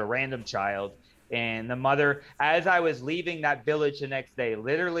child, a random child. And the mother, as I was leaving that village the next day,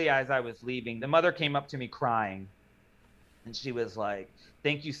 literally as I was leaving, the mother came up to me crying. And she was like,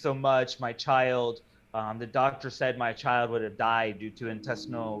 thank you so much. My child, the doctor said my child would have died due to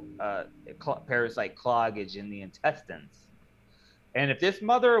intestinal parasite cloggage in the intestines. And if this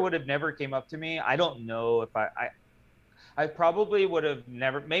mother would have never came up to me, I don't know if I probably would have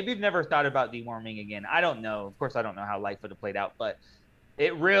never thought about deworming again. I don't know. Of course, I don't know how life would have played out, but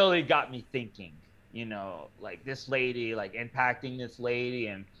it really got me thinking, like this lady, like impacting this lady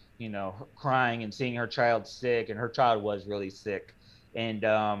and, crying and seeing her child sick, and her child was really sick. And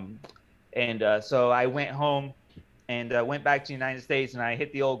so I went home and went back to the United States, and I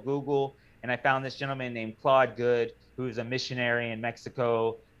hit the old Google, and I found this gentleman named Claude Good, who was a missionary in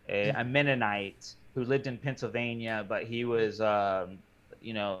Mexico, a Mennonite who lived in Pennsylvania, but he was,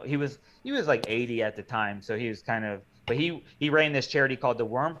 he was like 80 at the time. So he was but he ran this charity called the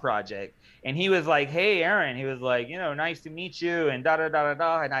Worm Project. And he was like, hey, Aaron, he was like, nice to meet you, and da da da da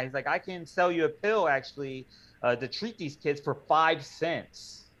da. And he's like, I can sell you a pill actually to treat these kids for 5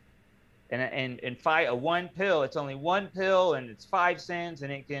 cents. And one pill, it's only one pill, and it's 5 cents,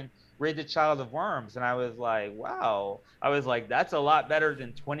 and it can rid the child of worms. And I was like, wow. I was like, that's a lot better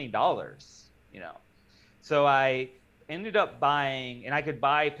than $20, So I ended up buying, and I could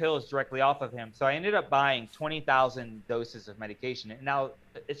buy pills directly off of him. So I ended up buying 20,000 doses of medication. And now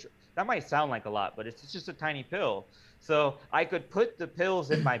that might sound like a lot, but it's just a tiny pill. So I could put the pills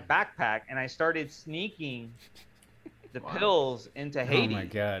in my backpack, and I started sneaking the pills into Haiti. Oh my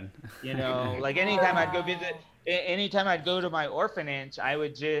God. Like anytime I'd go to my orphanage, I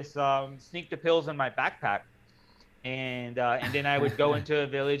would just sneak the pills in my backpack. And then I would go into a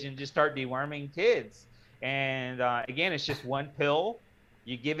village and just start deworming kids. And again, it's just one pill.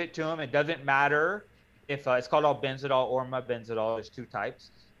 You give it to them. It doesn't matter if it's called albendazole or mebendazole. There's 2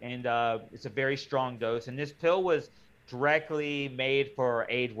 types. And it's a very strong dose. And this pill was directly made for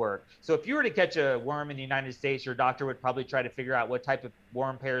aid work. So if you were to catch a worm in the United States, your doctor would probably try to figure out what type of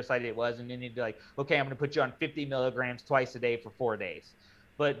worm parasite it was. And then he'd be like, okay, I'm going to put you on 50 milligrams twice a day for 4 days.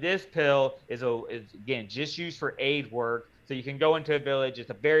 But this pill is again, just used for aid work. So you can go into a village. It's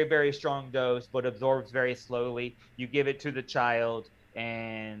a very, very strong dose, but absorbs very slowly. You give it to the child,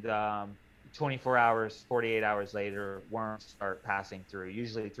 and 24 hours, 48 hours later, worms start passing through,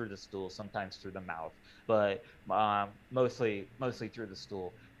 usually through the stool, sometimes through the mouth, but mostly through the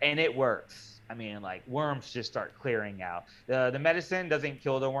stool. And it works. I mean, like, worms just start clearing out. The medicine doesn't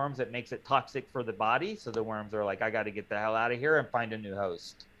kill the worms. It makes it toxic for the body. So the worms are like, I got to get the hell out of here and find a new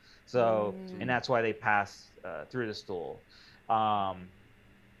host. So, and that's why they pass through the stool.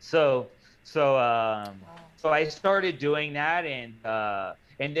 So I started doing that,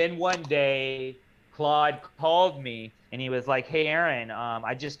 and then one day Claude called me and he was like, hey, Aaron,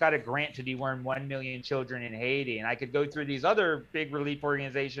 I just got a grant to deworm 1 million children in Haiti, and I could go through these other big relief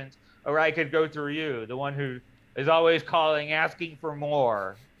organizations, or I could go through you, the one who is always calling, asking for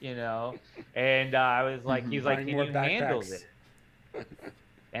more, And I was like, he's like, can you handle it?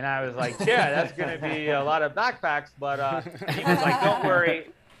 And I was like, yeah, that's going to be a lot of backpacks. But he was like, don't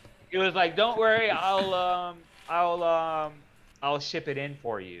worry. He was like, don't worry. I'll ship it in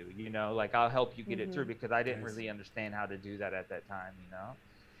for you. Like, I'll help you get it through, because I didn't really understand how to do that at that time,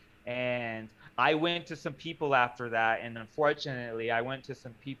 And I went to some people after that. And unfortunately, I went to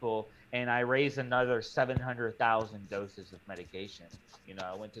some people and I raised another 700,000 doses of medication.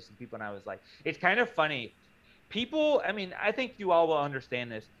 I went to some people and I was like, it's kind of funny. People, I mean, I think you all will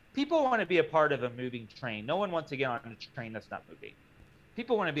understand this. people want to be a part of a moving train. No one wants to get on a train that's not moving.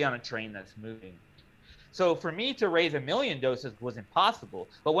 People want to be on a train that's moving. So for me to raise 1 million doses was impossible.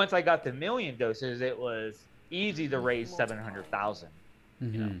 But once I got the 1 million doses, it was easy to raise 700,000. You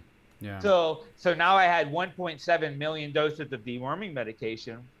know? Yeah. So now I had 1.7 million doses of deworming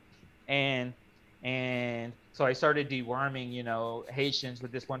medication, and so I started deworming, you know, Haitians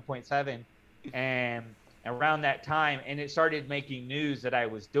with this 1.7, and around that time, and it started making news that I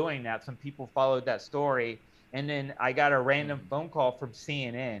was doing that. Some people followed that story, and then I got a random phone call from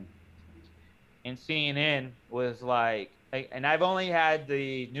CNN, and CNN was like, and I've only had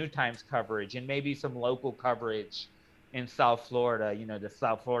the New Times coverage and maybe some local coverage in South Florida, you know, the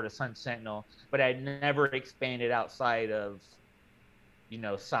South Florida Sun Sentinel, but I'd never expanded outside of, you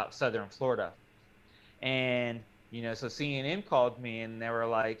know, southern Florida. And, you know, so CNN called me and they were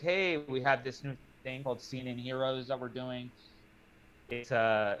like, hey, we have this new thing called CNN Heroes that we're doing. It's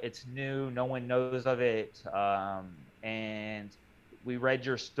new. No one knows of it. And we read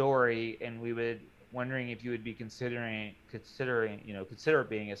your story and we would wondering if you would be considering, you know, consider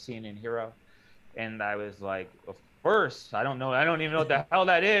being a CNN hero. And I was like, of course. I don't even know what the hell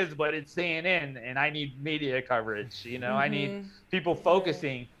that is, but it's CNN and I need media coverage. You know, I need people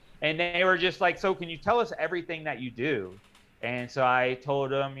focusing. And they were just like, so can you tell us everything that you do? And so I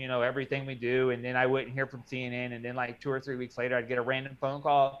told them, you know, everything we do. And then I wouldn't hear from CNN. And then like 2 or 3 weeks later, I'd get a random phone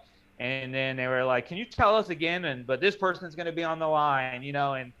call. And then they were like, can you tell us again? But this person's going to be on the line, you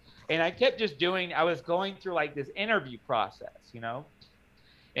know, and I kept just I was going through like this interview process, you know,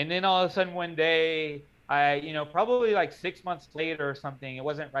 and then all of a sudden one day you know, probably like 6 months later or something, it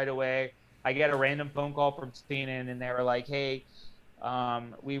wasn't right away, I get a random phone call from CNN and they were like, hey,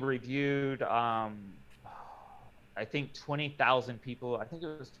 we reviewed, I think 20,000 people. I think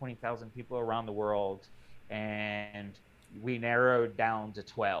it was 20,000 people around the world. And we narrowed down to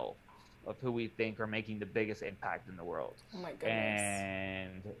 12 of who we think are making the biggest impact in the world. Oh my goodness.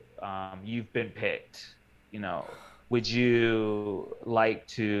 And you've been picked, you know, would you like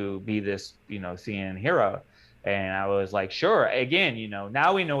to be this, you know, CNN hero? And I was like, sure. Again, you know,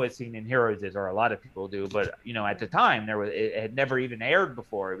 now we know what CNN Heroes is, or a lot of people do. But, you know, at the time, it had never even aired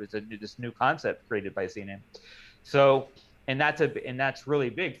before. It was this new concept created by CNN. So, and that's really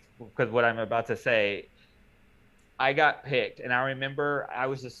big, because what I'm about to say, I got picked. And I remember I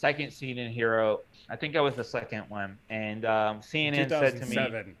was the second CNN hero. I think I was the second one. And CNN said to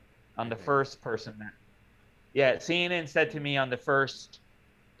me on the first person CNN said to me on the first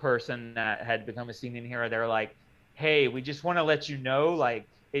person that had become a CNN hero, they were like, hey, we just want to let you know, like,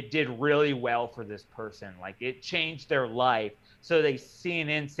 it did really well for this person, like it changed their life. So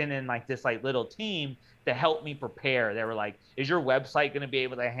CNN sent in like this like little team to help me prepare. They were like, is your website going to be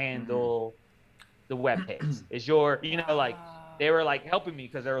able to handle the web page? Is your, you know, like they were like helping me,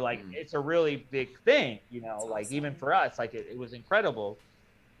 because they were like, it's a really big thing, you know. That's like awesome. Even for us, like it was incredible.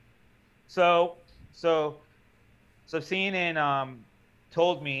 So CNN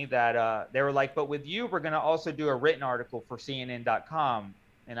told me that they were like, but with you, we're going to also do a written article for CNN.com.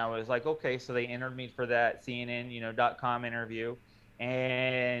 And I was like, okay. So they entered me for that CNN, you know, .com interview.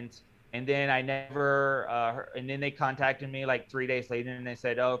 And then I never, and then they contacted me like 3 days later and they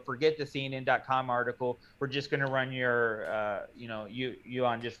said, oh, forget the CNN.com article. We're just going to run your, you know, you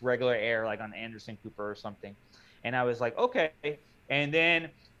on just regular air, like on Anderson Cooper or something. And I was like, okay. And then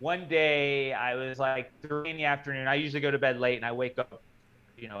one day I was like 3 in the afternoon. I usually go to bed late and I wake up,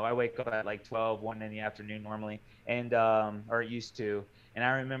 you know, I wake up at like 12, 1 in the afternoon normally, and, or used to. And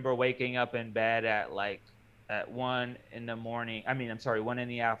I remember waking up in bed at 1 in the morning. I mean, I'm sorry, 1 in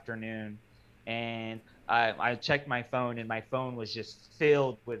the afternoon. And I checked my phone and my phone was just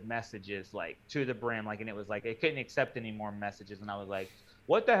filled with messages, like to the brim. Like, and it was like, it couldn't accept any more messages. And I was like,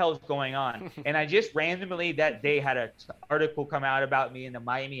 what the hell is going on? And I just randomly that day had an article come out about me in the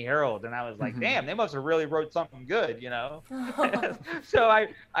Miami Herald. And I was like, damn, they must have really wrote something good, you know? So I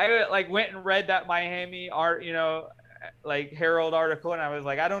like went and read that Miami like Herald article. And I was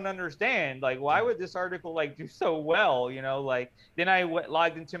like, I don't understand. Like, why would this article like do so well? You know, like then I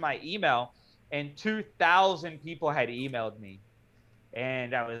logged into my email and 2,000 people had emailed me.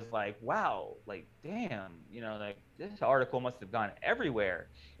 And I was like, wow, like, damn, you know, like this article must have gone everywhere.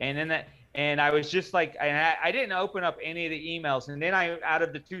 And then and I was just like, I didn't open up any of the emails. And then out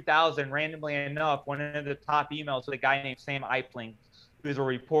of the 2,000, randomly enough, one of the top emails was a guy named Sam Eipling, who's a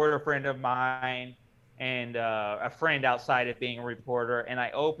reporter friend of mine and a friend outside of being a reporter. And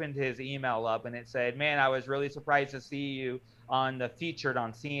I opened his email up and it said, man, I was really surprised to see you on the featured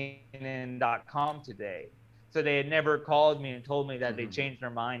on CNN.com today. So they had never called me and told me that they changed their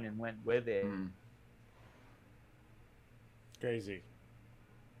mind and went with it. Crazy.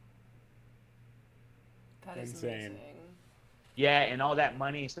 That is Insane. amazing. Yeah, and all that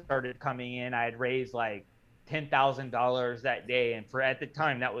money started coming in. I had raised like $10,000 that day, and for at the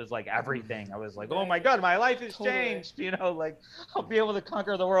time that was like everything. I was like, oh my God, my life has changed. You know, like I'll be able to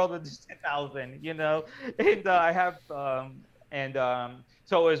conquer the world with just 10,000. You know, and I have so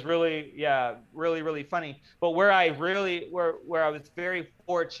it was really, yeah, really, really funny. But where I was very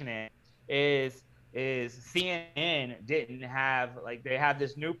fortunate is CNN didn't have, like, they have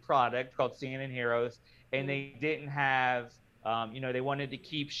this new product called CNN Heroes, and they didn't have they wanted to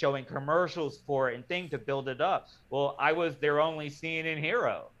keep showing commercials for it and things to build it up. Well, I was their only CNN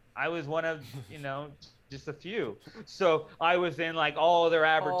hero. I was one of, just a few. So I was in like all their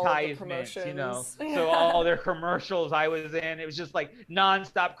advertisements, so all their commercials I was in. It was just like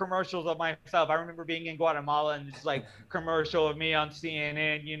nonstop commercials of myself. I remember being in Guatemala and it's like commercial of me on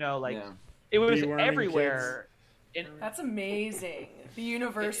CNN, it was everywhere. That's amazing. The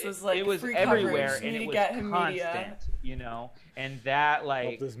universe was like, it was free everywhere, coverage. and You it need was to get him constant, media. And that, like,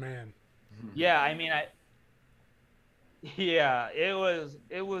 Help this man. Yeah, I mean, it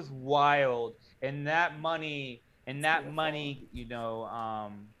was wild, and that money, that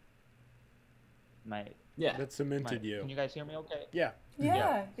cemented you. Can you guys hear me? Okay. Yeah, we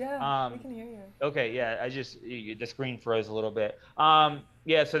can hear you. Okay, yeah, the screen froze a little bit.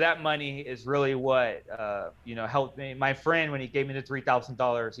 So that money is really what helped me. My friend, when he gave me the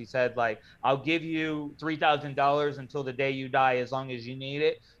 $3,000, he said, like, I'll give you $3,000 until the day you die, as long as you need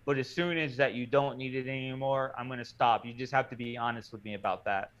it. But as soon as that you don't need it anymore, I'm gonna stop. You just have to be honest with me about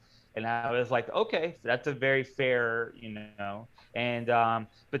that. And I was like, okay, that's a very fair, And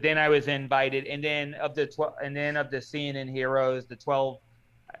but then I was invited, and then of the CNN heroes, the 12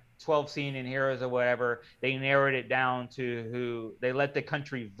 CNN heroes or whatever, they narrowed it down to they let the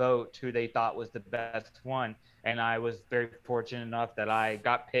country vote who they thought was the best one. And I was very fortunate enough that I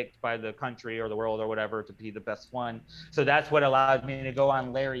got picked by the country or the world or whatever to be the best one. So that's what allowed me to go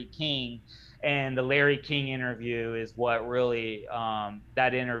on Larry King. And the Larry King interview is what really,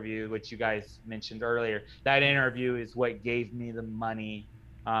 that interview, which you guys mentioned earlier, that interview is what gave me the money.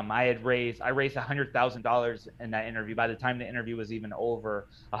 I raised $100,000 in that interview. By the time the interview was even over,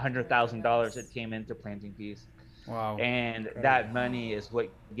 $100,000 it came into Planting Peace. Wow. And that money is what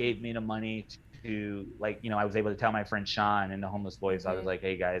gave me the money to, like, I was able to tell my friend Sean and the Homeless Boys, I was like,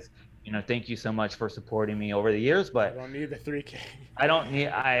 hey guys, thank you so much for supporting me over the years, but I don't need the $3K.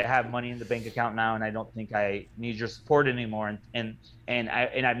 I have money in the bank account now, and I don't think I need your support anymore. And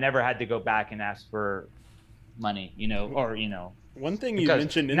I've never had to go back and ask for money, One thing you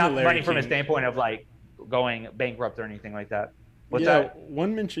mentioned in the not Larry money from a King- standpoint of like going bankrupt or anything like that. What's yeah, that?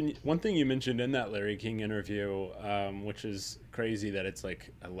 One thing you mentioned in that Larry King interview, which is crazy that it's like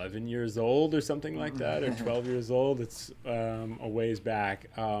 11 years old or something like that, or 12 years old. It's a ways back.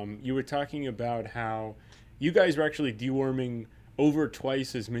 You were talking about how you guys were actually deworming over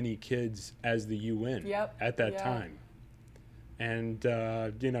twice as many kids as the UN at that time. And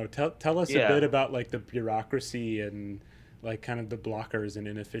tell us a bit about like the bureaucracy and like kind of the blockers and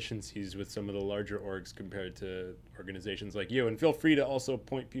inefficiencies with some of the larger orgs compared to organizations like you. And feel free to also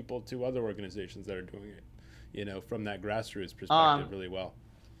point people to other organizations that are doing it, from that grassroots perspective really well.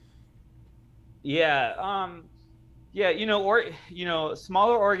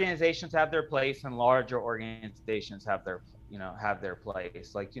 Smaller organizations have their place and larger organizations have their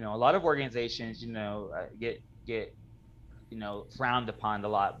place. Like, a lot of organizations, get frowned upon a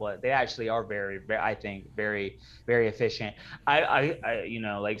lot, but they actually are very, I think, very, very efficient. I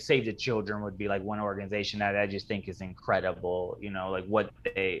like Save the Children would be like one organization that I just think is incredible. Like what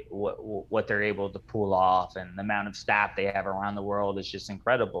they're able to pull off, and the amount of staff they have around the world is just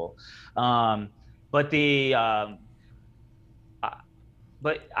incredible.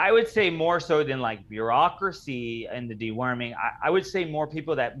 But I would say more so than like bureaucracy and the deworming, I would say more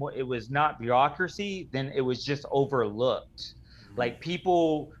people that it was not bureaucracy, then it was just overlooked. Like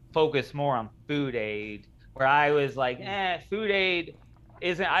people focus more on food aid, where I was like, food aid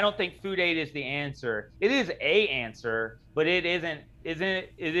I don't think food aid is the answer. It is a answer, but it isn't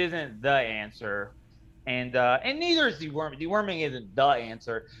the answer. And neither is deworming. Deworming isn't the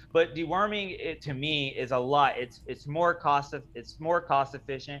answer, but deworming, it to me is a lot. It's more cost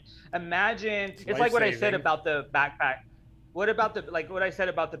efficient. Imagine it's like what I said about the backpack. What I said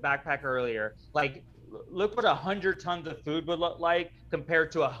about the backpack earlier? Like, look what 100 tons of food would look like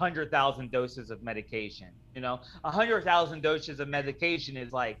compared to 100,000 doses of medication. 100,000 doses of medication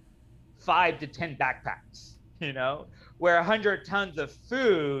is like 5 to 10 backpacks. Where 100 tons of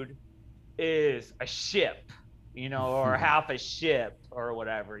food is a ship, or half a ship or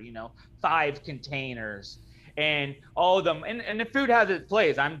whatever, 5 containers. and all of them, and the food has its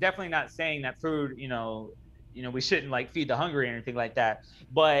place. I'm definitely not saying that food, we shouldn't like feed the hungry or anything like that.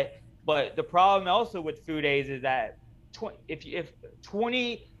 But the problem also with food aids is that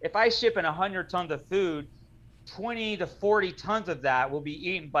if I ship in 100 tons of food, 20 to 40 tons of that will be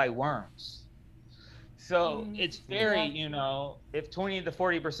eaten by worms. So it's very, if 20 to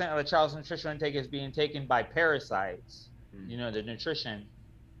 40% of a child's nutritional intake is being taken by parasites, the nutrition,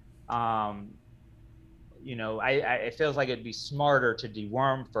 it feels like it'd be smarter to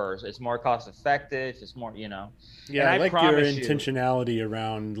deworm first. It's more cost effective. It's more, Yeah, and I like your intentionality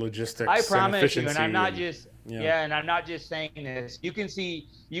around logistics. I promise you, and I'm not and I'm not just saying this. You can see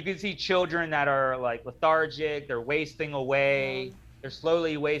children that are like lethargic. They're wasting away. They're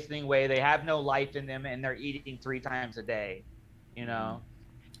slowly wasting away. They have no life in them, and they're eating 3 times a day. I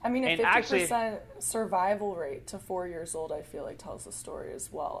mean, a 50% survival rate to 4 years old, I feel like tells the story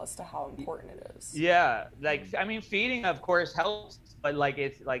as well as to how important it is. Yeah, feeding of course helps, but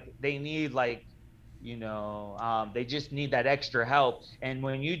it's like they need they just need that extra help. And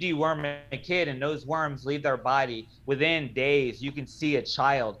when you deworm a kid and those worms leave their body, within days you can see a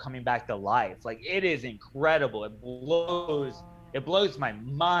child coming back to life. Like, it is incredible. It blows my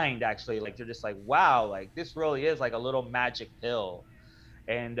mind, actually. Like, they're just like, wow, like this really is like a little magic pill.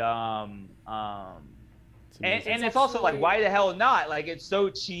 And it's also like, why the hell not? Like, it's so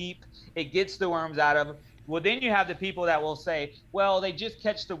cheap. It gets the worms out of them. Well, then you have the people that will say, well, they just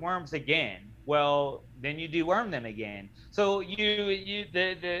catch the worms again. Well, then you deworm them again. So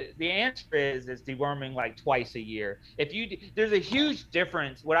the answer is deworming like twice a year. There's a huge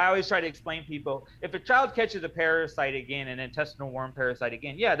difference. What I always try to explain to people, if a child catches a parasite again, an intestinal worm parasite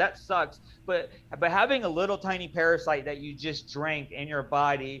again, yeah, that sucks. But having a little tiny parasite that you just drank in your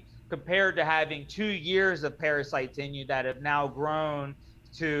body, compared to having 2 years of parasites in you that have now grown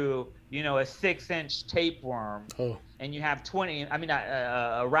to a 6-inch tapeworm, and you have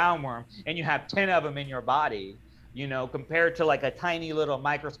a roundworm, and you have 10 of them in your body, compared to like a tiny little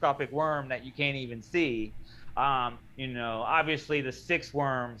microscopic worm that you can't even see. Obviously the 6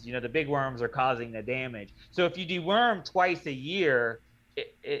 worms, the big worms are causing the damage. So if you deworm twice a year,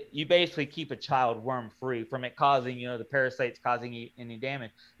 you basically keep a child worm free from it causing, the parasites causing any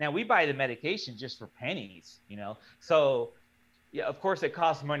damage. Now, we buy the medication just for pennies, so yeah, of course it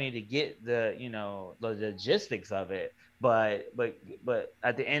costs money to get the logistics of it, but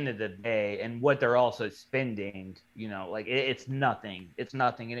at the end of the day, and what they're also spending, it's nothing,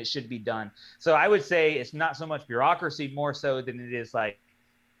 and it should be done. So I would say it's not so much bureaucracy, more so than it is like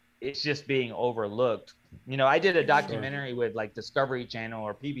it's just being overlooked. I did a documentary with like Discovery Channel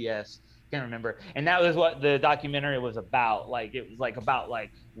or PBS, can't remember, and that was what the documentary was about. Like, it was like about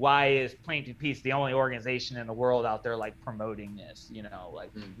like, why is Planting Peace the only organization in the world out there like promoting this?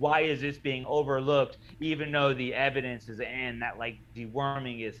 Why is this being overlooked, even though the evidence is in that like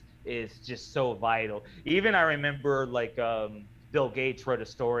deworming is just so vital. Even I remember like Bill Gates wrote a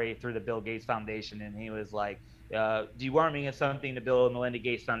story through the Bill Gates Foundation, and he was like, deworming is something the Bill and Melinda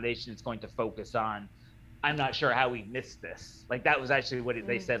Gates Foundation is going to focus on. I'm not sure how we missed this. Like, that was actually what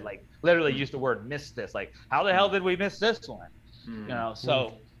they said, like literally used the word "missed this." Like, how the hell did we miss this one?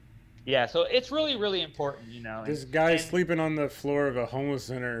 So yeah, so it's really, really important, This guy sleeping on the floor of a homeless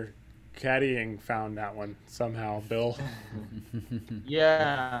center caddying found that one somehow, Bill.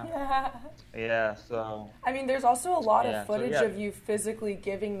 Yeah, so I mean, there's also a lot of footage of you physically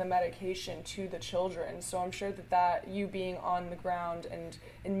giving the medication to the children, so I'm sure that you being on the ground and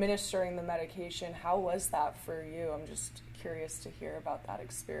administering the medication, how was that for you? I'm just curious to hear about that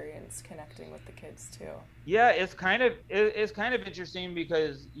experience connecting with the kids too. Yeah, it's kind of interesting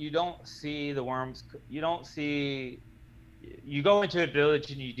because you don't see the worms. You go into a village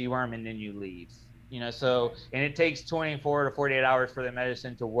and you deworm and then you leave. So, and it takes 24 to 48 hours for the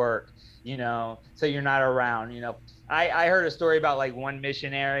medicine to work, so you're not around. I heard a story about like one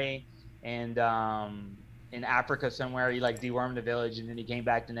missionary and in Africa somewhere, he like dewormed the village and then he came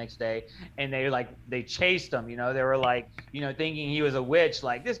back the next day and they chased him, they were like, thinking he was a witch,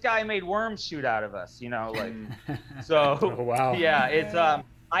 like, this guy made worms shoot out of us, like, so oh, wow. Yeah, it's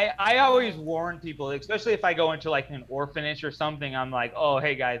I always warn people, especially if I go into like an orphanage or something, I'm like, oh,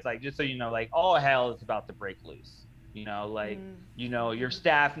 hey guys, like, just so you know, like, all hell is about to break loose, your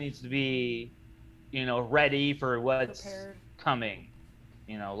staff needs to be, ready for what's coming,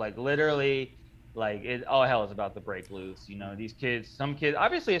 like, literally, like, all hell is about to break loose. These kids, some kids,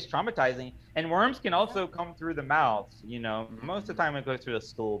 obviously it's traumatizing, and worms can also come through the mouth, most of the time it goes through the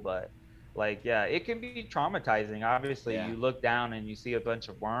stool, but like, yeah, it can be traumatizing. Obviously, you look down and you see a bunch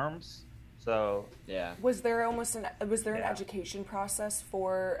of worms. So yeah. Was there an education process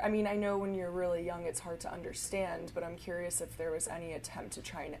for, I mean, I know when you're really young it's hard to understand, but I'm curious if there was any attempt to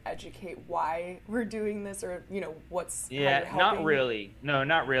try and educate why we're doing this, or, you know, how you're helping? Not really. No,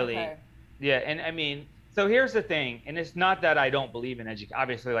 not really. Okay. Yeah, and I mean, so here's the thing, and it's not that I don't believe in education.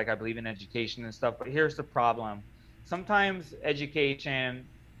 Obviously, like, I believe in education and stuff, but here's the problem. Sometimes education,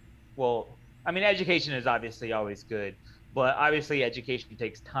 well, I mean, education is obviously always good, but obviously education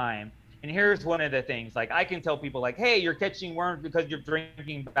takes time. And here's one of the things, like, I can tell people, like, hey, you're catching worms because you're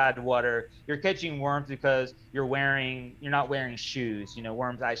drinking bad water. You're catching worms because you're not wearing shoes. You know,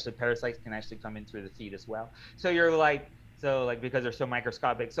 parasites can actually come in through the feet as well. So because they're so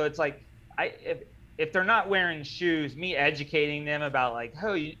microscopic. So it's like, if they're not wearing shoes, me educating them about, like,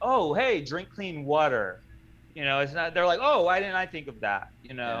 hey, drink clean water. You know, it's not, they're like, oh, why didn't I think of that?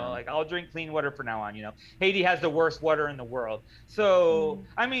 You know, like, I'll drink clean water from now on. You know, Haiti has the worst water in the world. So,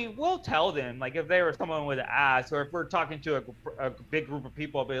 I mean, we'll tell them, like, if they were someone with an ass, or if we're talking to a big group of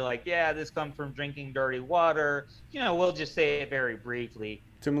people, I'll be like, yeah, this comes from drinking dirty water. You know, we'll just say it very briefly.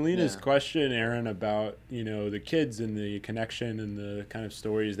 To Melina's question, Aaron, about, you know, the kids and the connection and the kind of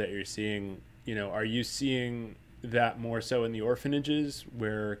stories that you're seeing, you know, are you seeing that more so in the orphanages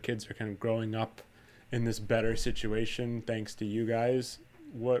where kids are kind of growing up in this better situation thanks to you guys?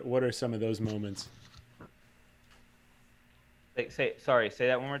 What are some of those moments? Say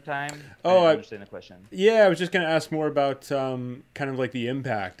that one more time. Oh, I understand the question. Yeah, I was just going to ask more about kind of like the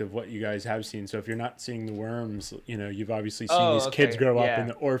impact of what you guys have seen. So if you're not seeing the worms, you know, you've obviously seen these kids grow up in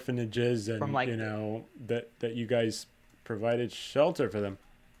the orphanages, and from, like, you know, that you guys provided shelter for them.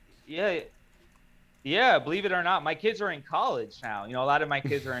 Yeah, believe it or not, my kids are in college now. You know, a lot of my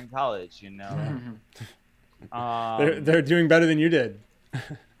kids are in college, you know. They're doing better than you did.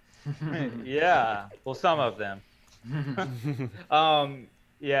 Yeah, well, some of them.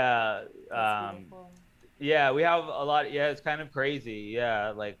 Yeah, we have a lot. Yeah, it's kind of crazy. Yeah,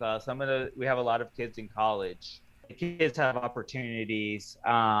 like, we have a lot of kids in college. The kids have opportunities.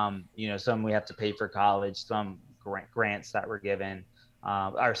 You know, some we have to pay for college, some grants that were given.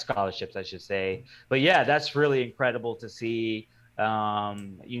 Our scholarships, I should say. But yeah, that's really incredible to see,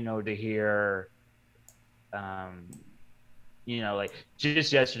 you know, to hear, you know, like,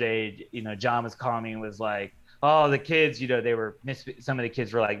 just yesterday, you know, John was calling me and was like, oh, the kids, you know, some of the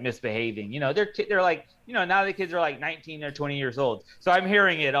kids were, like, misbehaving. You know, they're like, you know, now the kids are like 19 or 20 years old. So I'm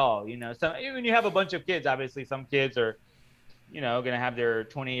hearing it all, you know. So when you have a bunch of kids, obviously some kids are, you know, going to have their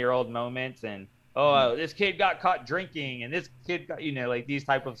 20-year-old moments, and, oh, this kid got caught drinking, and this kid got, you know, like, these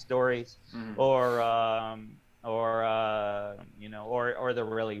type of stories, or you know, or the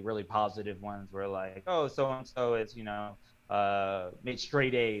really, really positive ones where, like, oh, so-and-so is, you know, made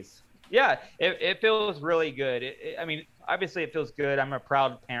straight A's. Yeah, it feels really good. I mean, obviously it feels good. I'm a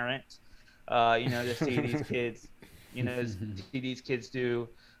proud parent, you know, to see these kids, you know, see these kids do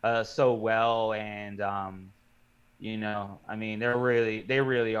so well, and you know, I mean, they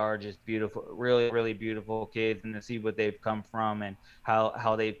really are just beautiful, really, really beautiful kids, and to see what they've come from and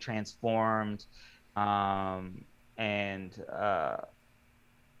how they've transformed, and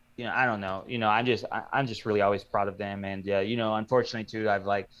you know, I don't know, you know, I'm just really always proud of them. And you know, unfortunately too, I've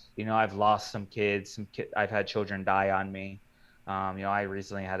lost some kids, I've had children die on me. You know, I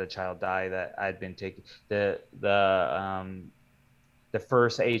recently had a child die that I'd been taking the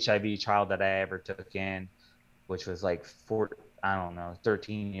first HIV child that I ever took in, which was like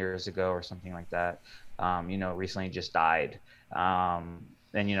 13 years ago or something like that. You know, recently just died. And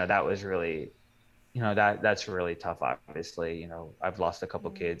you know, that was really, you know, that's really tough. Obviously, you know, I've lost a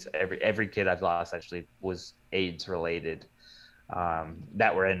couple kids. Every kid I've lost actually was AIDS related,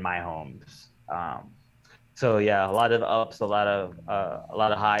 that were in my homes. So yeah, a lot of ups, a lot of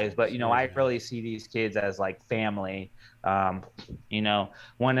highs, but you know, I really see these kids as like family. You know,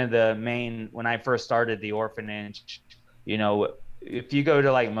 when I first started the orphanage, you know, if you go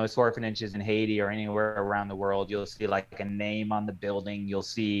to like most orphanages in Haiti or anywhere around the world, you'll see like a name on the building. You'll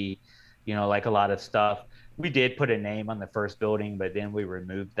see, you know, like a lot of stuff. We did put a name on the first building, but then we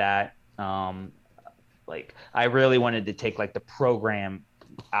removed that. Like, I really wanted to take like the program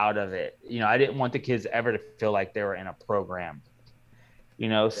out of it. You know, I didn't want the kids ever to feel like they were in a program, you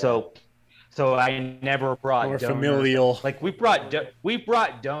know. Yeah. So I never brought more donors. Familial. Like, we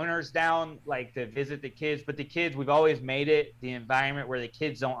brought donors down, like, to visit the kids, but the kids, we've always made it the environment where the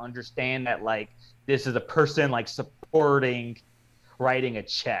kids don't understand that, like, this is a person like supporting writing a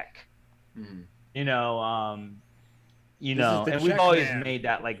check. You know, and we've always made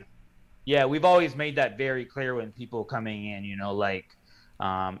that, like, yeah, we've always made that very clear when people coming in, you know, like,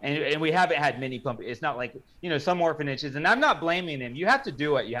 And we haven't had many pump. It's not like, some orphanages, and I'm not blaming them. You have to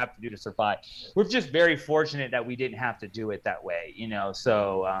do what you have to do to survive. We're just very fortunate that we didn't have to do it that way,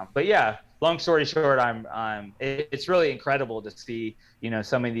 So, but yeah, long story short, it's really incredible to see,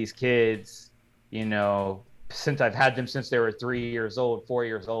 some of these kids, since I've had them since they were 3 years old, 4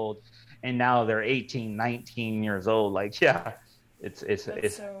 years old, and now they're 18, 19 years old. Like, yeah, it's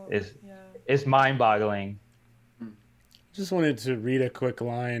mind-boggling. Just wanted to read a quick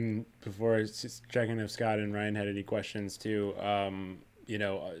line before I was checking if Scott and Ryan had any questions too.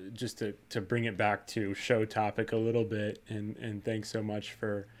 Just to bring it back to show topic a little bit, and thanks so much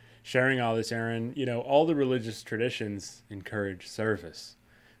for sharing all this, Aaron. All the religious traditions encourage service.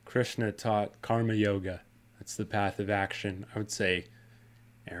 Krishna taught karma yoga. That's the path of action. I would say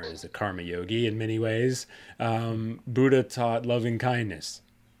Aaron is a karma yogi in many ways. Buddha taught loving kindness.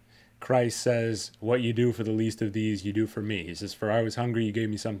 Christ says, what you do for the least of these, you do for me. He says, for I was hungry, you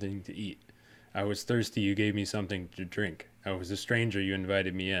gave me something to eat. I was thirsty, you gave me something to drink. I was a stranger, you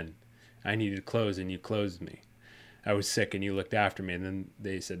invited me in. I needed clothes, and you clothed me. I was sick, and you looked after me. And then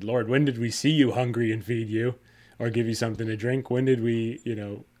they said, Lord, when did we see you hungry and feed you, or give you something to drink? When did we,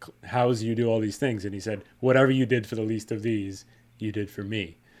 house you, do all these things? And he said, whatever you did for the least of these, you did for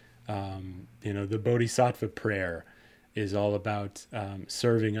me. The Bodhisattva prayer is all about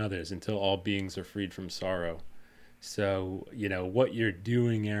serving others until all beings are freed from sorrow. So, what you're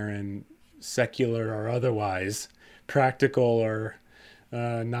doing, Aaron, secular or otherwise, practical or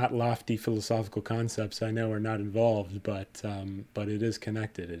not lofty philosophical concepts, I know are not involved, but it is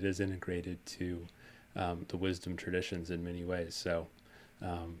connected. It is integrated to the wisdom traditions in many ways. So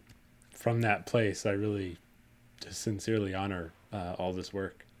from that place, I really just sincerely honor all this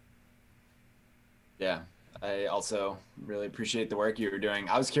work. Yeah. I also really appreciate the work you were doing.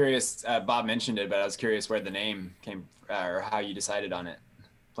 I was curious, Bob mentioned it, but I was curious where the name came or how you decided on it,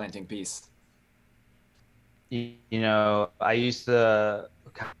 Planting Peace. I used to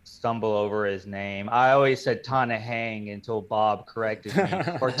stumble over his name. I always said Tana Hang until Bob corrected me,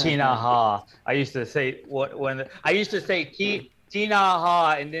 or Tina Ha. I used to say Tina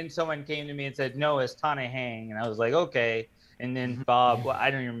Ha, and then someone came to me and said, no, it's Tana Hang. And I was like, okay. And then Bob,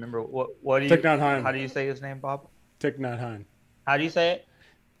 I don't even remember what do you? Thich Nhat Hanh. How do you say his name, Bob? Thich Nhat Hanh. How do you say it?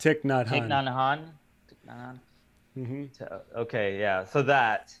 Thich Nhat Hanh. Thich Nhat Hanh. Thich Nhat Hanh. Mm-hmm. Okay, yeah. So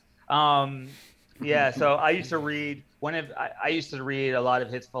that, yeah. So I used to read I used to read a lot of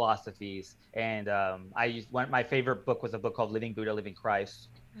his philosophies, and my favorite book was a book called Living Buddha, Living Christ,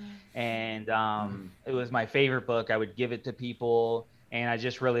 and it was my favorite book. I would give it to people, and I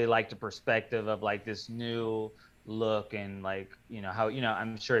just really liked the perspective of like this new look, and like how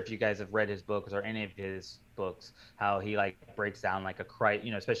I'm sure if you guys have read his books or any of his books, how he like breaks down like a Christ,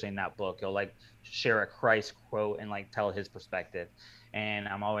 especially in that book, he'll like share a Christ quote and like tell his perspective, and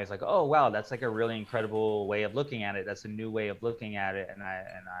I'm always like, oh wow, that's like a really incredible way of looking at it. That's a new way of looking at it, and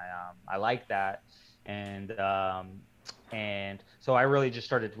I like that, and so I really just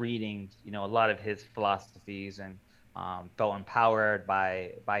started reading a lot of his philosophies, and felt empowered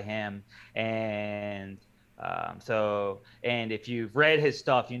by him, and and if you've read his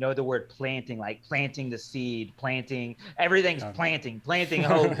stuff, the word planting, like planting the seed, planting, everything's planting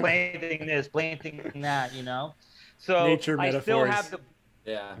hope, planting this, planting that, So nature I metaphors. still have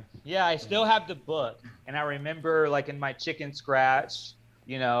I still have the book. And I remember like in my chicken scratch,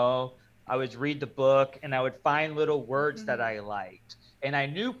 I would read the book and I would find little words that I liked. And I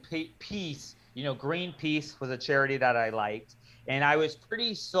knew peace, Greenpeace was a charity that I liked. And I was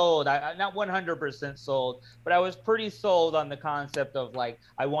pretty sold, not 100% sold, but I was pretty sold on the concept of like,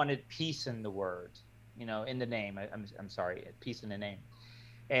 I wanted peace in the word, in the name. I'm sorry, peace in the name.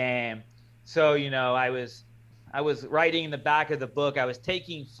 And so, I was writing in the back of the book, I was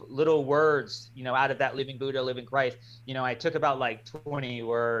taking little words, out of that Living Buddha, Living Christ. I took about like 20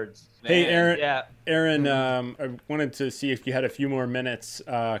 words. Hey, Aaron, yeah. Aaron, I wanted to see if you had a few more minutes,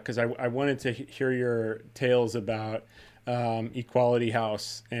 because I wanted to hear your tales about Equality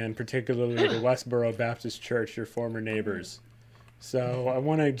House, and particularly the Westboro Baptist Church, your former neighbors. So I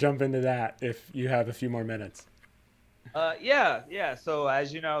want to jump into that if you have a few more minutes. Yeah. So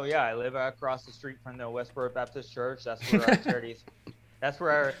as you know, I live across the street from the Westboro Baptist Church. That's where our charities. That's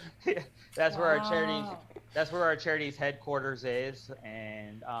where our charity's headquarters is,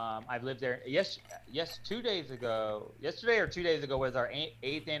 and I've lived there. Yes, 2 days ago. Yesterday or 2 days ago was our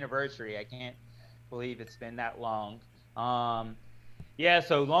 8th anniversary. I can't believe it's been that long.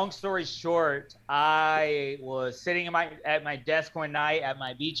 So long story short, I was sitting at my desk one night at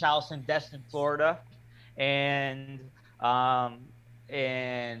my beach house in Destin, Florida, and I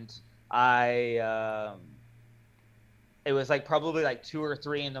it was like probably like 2 or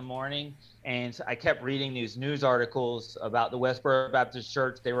 3 in the morning, and I kept reading these news articles about the Westboro Baptist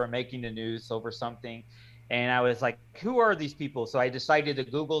Church. They were making the news over something, and I was like, who are these people? So I decided to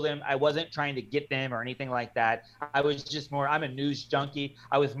Google them. I wasn't trying to get them or anything like that. I was just more, I'm a news junkie.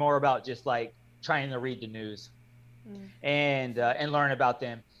 I was more about just like trying to read the news and learn about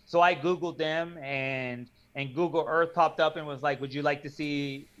them. So I Googled them, and Google Earth popped up and was like, would you like to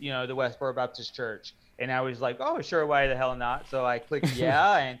see, you know, the Westboro Baptist Church? And I was like, oh, sure, why the hell not? So I clicked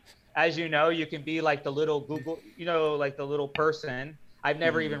yeah. And as you know, you can be like the little Google, you know, like the little person. I've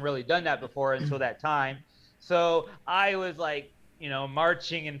never even really done that before until that time. So I was like, you know,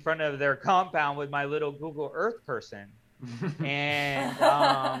 marching in front of their compound with my little Google Earth person. And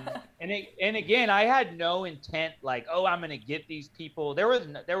again, I had no intent like, oh, I'm gonna get these people. There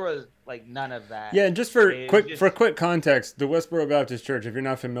was like none of that. Yeah, and just for quick context, the Westboro Baptist Church, if you're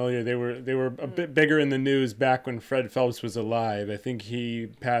not familiar, they were a bit bigger in the news back when Fred Phelps was alive. I think he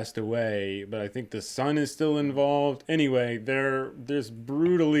passed away, but I think the son is still involved. Anyway, they're this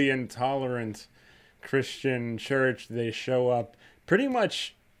brutally intolerant Christian church. They show up pretty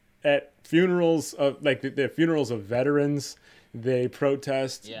much at funerals of like the funerals of veterans. They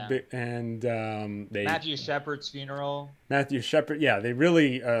protest, and they Matthew Shepard's funeral. Matthew Shepard, yeah, they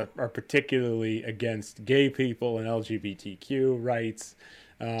really are particularly against gay people and LGBTQ rights.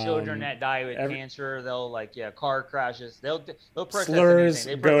 Children that die with cancer, they'll car crashes. They'll protest slurs,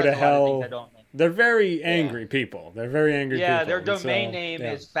 anything. They go to protest hell. They're very angry people. They're very angry people. Yeah, their domain name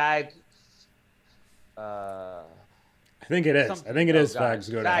is fag. I think it is. I think it is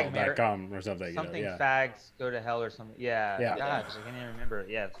fagsgotohell.com or something. Something fags go to hell or something. Yeah. Gosh, I can't even remember it.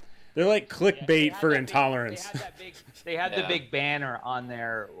 Yeah. They're like clickbait for intolerance. They had the big banner on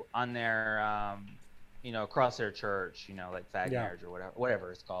their you know, across their church, you know, like fag marriage or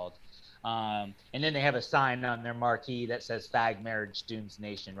whatever it's called. And then they have a sign on their marquee that says "Fag Marriage Dooms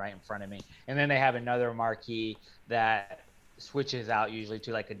Nation" right in front of me. And then they have another marquee that switches out usually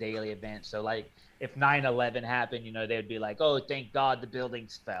to like a daily event. So like, if 9/11 happened, you know, they'd be like, oh, thank God the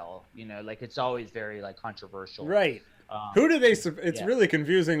buildings fell. You know, like it's always very like controversial. Right. Who do they, it's really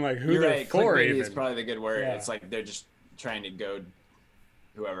confusing, like who they're for even. Clickbait is probably the good word. It's like they're just trying to goad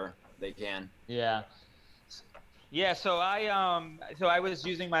whoever they can. Yeah. Yeah, so I was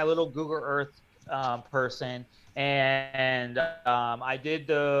using my little Google Earth person, and I did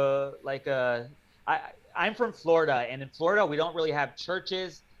I'm from Florida, and in Florida we don't really have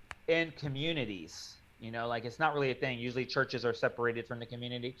churches in communities. You know, like it's not really a thing. Usually churches are separated from the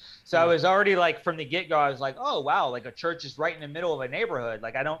community. So I was already like from the get-go, I was like, oh wow, like a church is right in the middle of a neighborhood.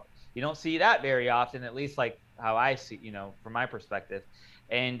 Like you don't see that very often, at least like how I see, you know, from my perspective.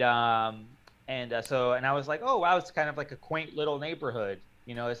 And I was like, oh wow, it's kind of like a quaint little neighborhood.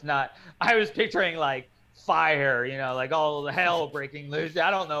 You know, it's not, I was picturing like fire, you know, like all the hell breaking loose. I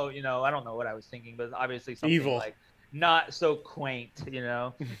don't know what I was thinking, but obviously something evil, like not so quaint, you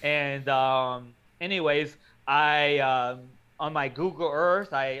know. And anyways, I on my Google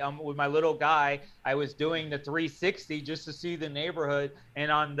Earth, with my little guy, I was doing the 360 just to see the neighborhood,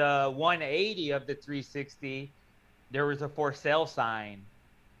 and on the 180 of the 360, there was a for sale sign.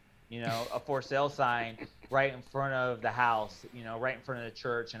 You know, a for sale sign right in front of the house, you know, right in front of the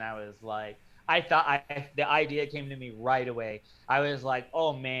church. And I was like, the idea came to me right away. I was like,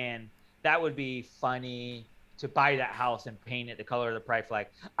 oh man, that would be funny to buy that house and paint it the color of the pride flag.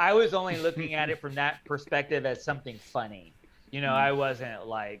 I was only looking at it from that perspective as something funny. You know, I wasn't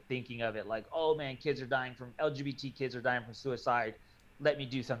like thinking of it like, oh man, LGBT kids are dying from suicide. Let me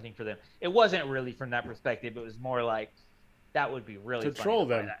do something for them. It wasn't really from that perspective. It was more like, that would be really funny to troll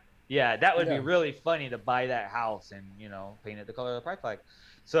them. Yeah, that would be really funny to buy that house and, you know, paint it the color of the pride flag.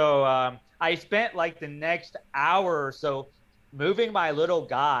 So I spent like the next hour or so moving my little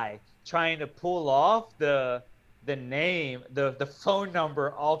guy, trying to pull off the name, the phone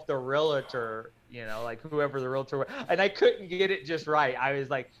number off the realtor, you know, like whoever the realtor was. And I couldn't get it just right. I was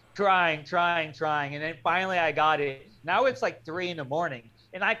like trying. And then finally I got it. Now it's like 3 a.m.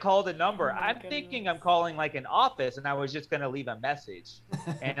 And I called the number. I'm thinking I'm calling like an office, and I was just gonna leave a message.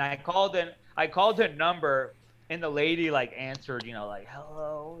 And I called the number, and the lady like answered, you know, like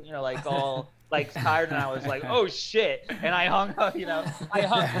hello, you know, like all like tired, and I was like, oh shit, and I hung up, you know,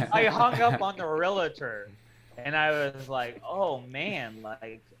 I hung up on the realtor, and I was like, oh man,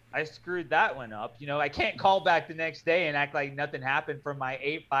 like I screwed that one up. You know, I can't call back the next day and act like nothing happened from my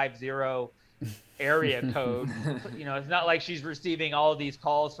 850 area code. You know, it's not like she's receiving all of these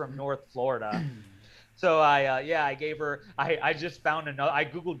calls from North Florida. So I gave her. I just found another. I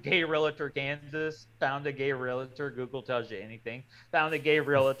googled gay realtor Kansas, found a gay realtor. Google tells you anything. Found a gay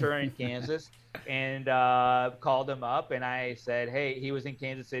realtor in Kansas, and called him up, and I said, hey, he was in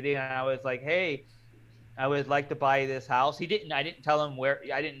Kansas City, and I was like, hey, I would like to buy this house. He didn't. I didn't tell him where.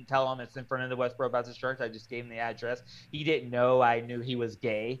 I didn't tell him it's in front of the Westboro Baptist Church. I just gave him the address. He didn't know I knew he was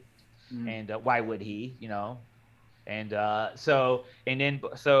gay, and why would he? You know. And so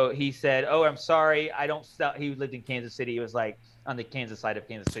he said, "Oh, I'm sorry, I don't sell." He lived in Kansas City. He was like on the Kansas side of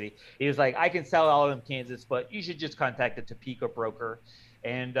Kansas City. He was like, "I can sell all of them Kansas, but you should just contact the Topeka broker."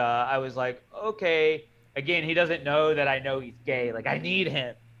 And I was like, "Okay." Again, he doesn't know that I know he's gay. Like I need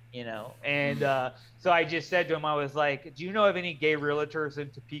him, you know. And so I just said to him, I was like, "Do you know of any gay realtors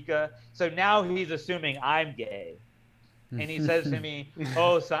in Topeka?" So now he's assuming I'm gay. And he says to me,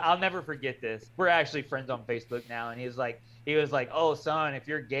 "Oh, son," I'll never forget this. We're actually friends on Facebook now. And he was like, "Oh, son, if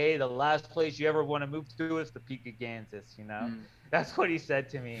you're gay, the last place you ever want to move to is Topeka, Kansas." You know, that's what he said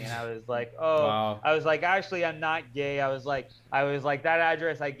to me. And I was like, "Oh," wow. I was like, "Actually, I'm not gay." I was like, "That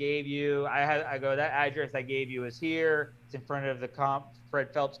address I gave you, that address I gave you is here. It's in front of the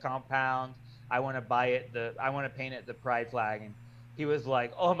Fred Phelps compound. I want to buy it. I want to paint it the pride flag." And he was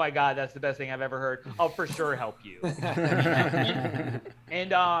like, "Oh my God, that's the best thing I've ever heard. I'll for sure help you."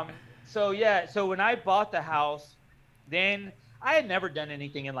 So when I bought the house, then I had never done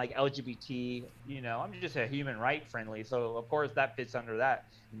anything in like LGBT, you know, I'm just a human right friendly. So of course that fits under that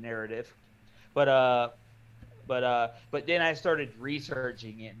narrative. But then I started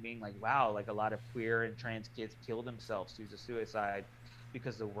researching it and being like, wow, like a lot of queer and trans kids kill themselves due to suicide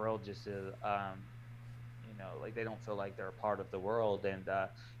because the world just is, you know, like they don't feel like they're a part of the world. And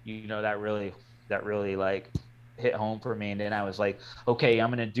you know, that really like hit home for me. And then I was like, okay,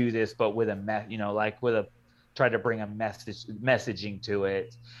 I'm gonna do this, but with try to bring a messaging to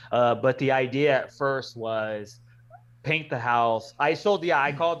it. But the idea at first was paint the house. I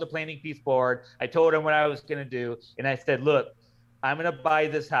called the Planting Peace board. I told them what I was gonna do, and I said, look, I'm gonna buy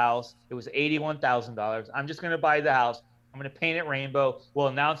this house. It was $81,000. I'm just gonna buy the house. I'm going to paint it rainbow. We'll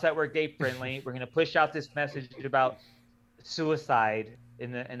announce that we're gay friendly. We're going to push out this message about suicide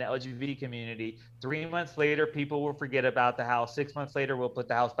in the LGBT community. 3 months later, people will forget about the house. 6 months later, we'll put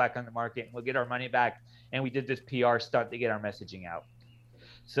the house back on the market and we'll get our money back. And we did this PR stunt to get our messaging out.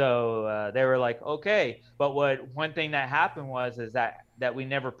 So they were like, okay. But one thing that happened is that we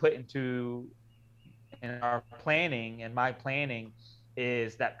never put into in our planning, and my planning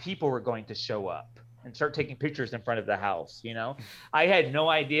is that people were going to show up and start taking pictures in front of the house. You know, I had no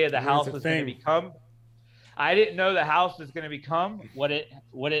idea the house was going to become. I didn't know the house was going to become what it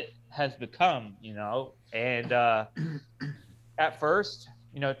has become. You know, and at first,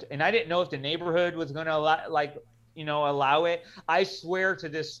 you know, and I didn't know if the neighborhood was going to allow it. I swear to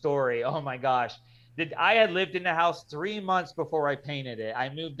this story. Oh my gosh. I had lived in the house 3 months before I painted it. I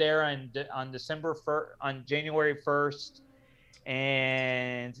moved there on January 1st.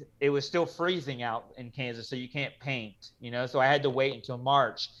 And it was still freezing out in Kansas, so you can't paint, you know. So I had to wait until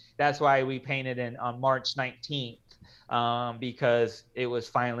March. That's why we painted on March 19th, because it was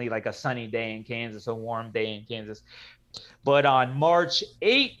finally like a sunny day in Kansas, a warm day in Kansas. But on March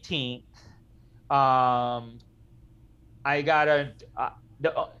 18th, I got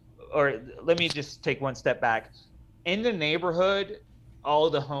let me just take one step back. In the neighborhood,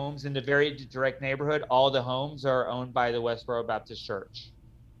 all the homes in the very direct neighborhood, all the homes are owned by the Westboro Baptist Church.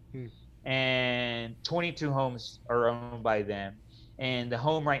 And 22 homes are owned by them. And the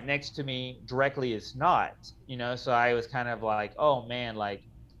home right next to me directly is not, you know. So I was kind of like, oh man, like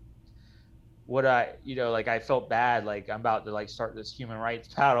I felt bad. Like I'm about to like start this human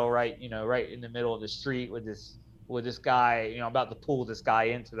rights battle, right in the middle of the street with this guy, you know, about to pull this guy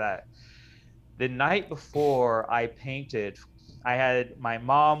into that. The night before I painted, my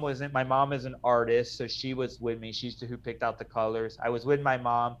mom is an artist, so she was with me. She's who picked out the colors. I was with my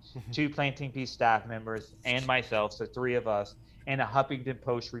mom, 2 Planting Peace staff members, and myself, so 3 of us, and a Huffington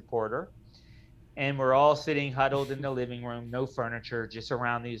Post reporter. And we're all sitting huddled in the living room, no furniture, just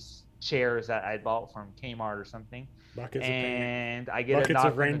around these chairs that I bought from Kmart or something. Buckets and I get a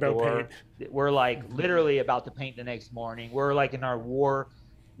knock on the door. Paint. We're like literally about to paint the next morning. We're like in our war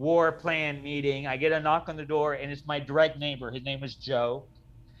plan meeting. I get a knock on the door, and it's my direct neighbor. His name is Joe.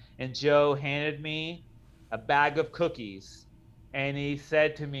 And Joe handed me a bag of cookies. And he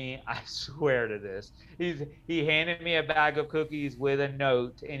said to me, I swear to this, he handed me a bag of cookies with a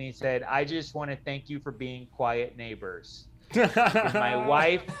note, and he said, I just want to thank you for being quiet neighbors.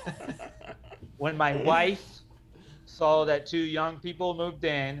 When my wife saw that 2 young people moved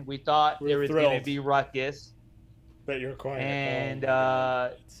in, we thought there was going to be ruckus. Bet you're quiet. And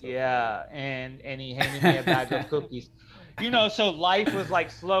so yeah, and he handed me a bag of cookies. So life was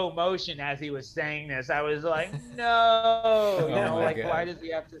like slow motion as he was saying this. I was like, no, why does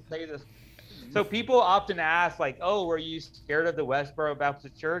he have to say this? So people often ask, like, oh, were you scared of the Westboro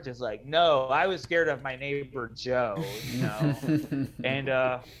Baptist Church? It's like, no, I was scared of my neighbor Joe, and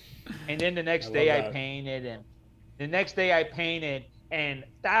then the next day I painted, and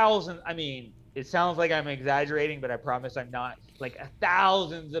thousands, I mean, it sounds like I'm exaggerating, but I promise I'm not, like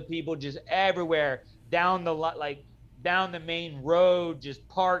thousands of people just everywhere down the main road, just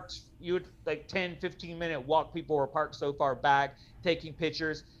parked. You would like 10-15 minute walk. People were parked so far back taking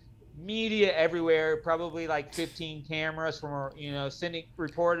pictures. Media everywhere, probably like 15 cameras from, sending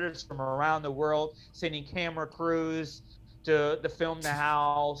reporters from around the world, sending camera crews to film the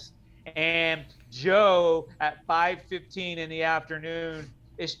house. And Joe at 5:15 in the afternoon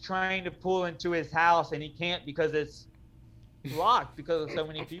is trying to pull into his house, and he can't because it's locked because of so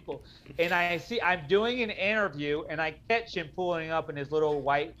many people. And I'm doing an interview, and I catch him pulling up in his little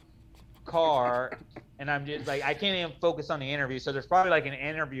white car, and I'm just like, I can't even focus on the interview. So there's probably like an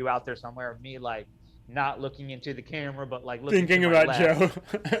interview out there somewhere of me like not looking into the camera, but like thinking about Joe.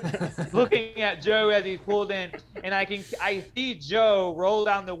 Looking at Joe as he pulled in, and I see Joe roll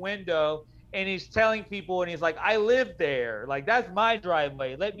down the window, and he's telling people, and he's like, I live there, like that's my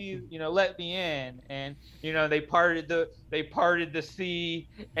driveway, let me in. And they parted the sea,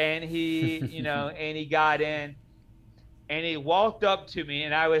 and he and he got in, and he walked up to me,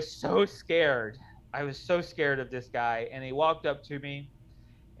 and I was so scared of this guy. And he walked up to me,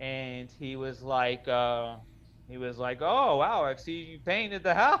 and he was like, oh wow, I've seen you painted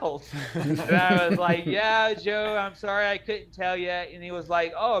the house. And I was like, yeah, Joe, I'm sorry I couldn't tell you. And he was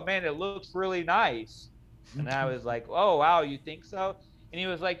like, oh man, it looks really nice. And I was like, oh wow, you think so? And he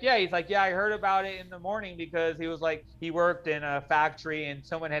was like, yeah. He's like, yeah, I heard about it in the morning, because he was like, he worked in a factory, and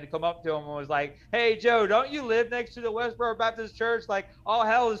someone had to come up to him and was like, hey Joe, don't you live next to the Westboro Baptist Church? Like all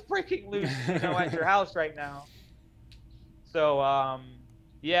hell is breaking loose at your house right now. So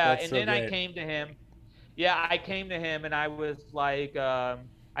yeah. That's and so then great. I came to him, and I was like, I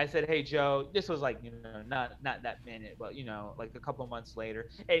said, hey Joe, this was like, not that minute, but like a couple months later,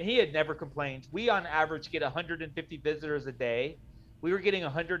 and he had never complained. We on average get 150 visitors a day. We were getting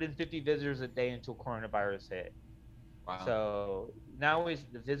 150 visitors a day until coronavirus hit. Wow. So now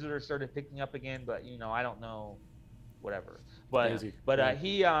the visitors started picking up again, but I don't know, whatever. But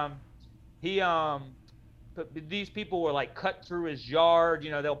these people were like cut through his yard.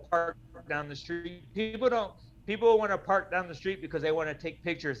 They'll park down the street. People want to park down the street because they want to take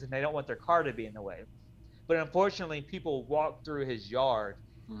pictures, and they don't want their car to be in the way. But unfortunately, people walk through his yard,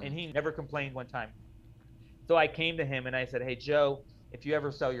 and he never complained one time. So I came to him and I said, hey Joe, if you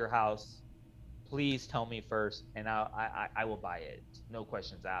ever sell your house, please tell me first, and I will buy it. No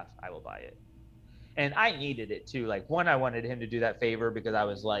questions asked. I will buy it. And I needed it too. Like, one, I wanted him to do that favor, because I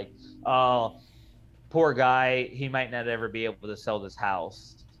was like, oh, poor guy, he might not ever be able to sell this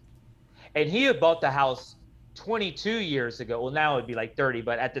house. And he had bought the house 22 years ago. Well, now it'd be like 30,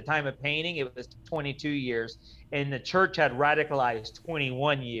 but at the time of painting, it was 22 years. And the church had radicalized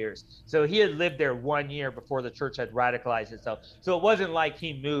 21 years. So he had lived there 1 year before the church had radicalized itself. So it wasn't like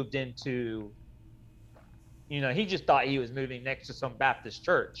he moved into, he just thought he was moving next to some Baptist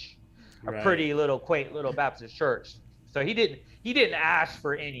church, a pretty little quaint little Baptist church. So he didn't ask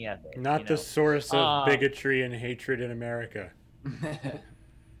for any of it. Not the source of bigotry and hatred in America.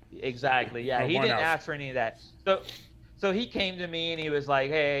 Exactly. Yeah, he didn't ask for any of that. So he came to me and he was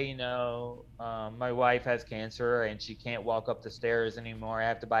like, hey, my wife has cancer and she can't walk up the stairs anymore. I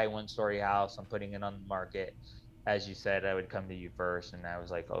have to buy a 1-story house. I'm putting it on the market. As you said, I would come to you first. And I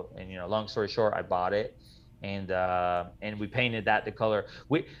was like, oh, and long story short, I bought it. And we painted that the color.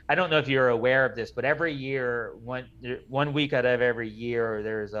 I don't know if you're aware of this, but every year, one week out of every year,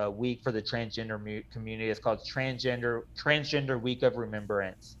 there's a week for the transgender community. It's called Transgender Week of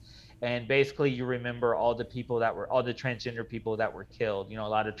Remembrance. And basically, you remember all the transgender people that were killed. A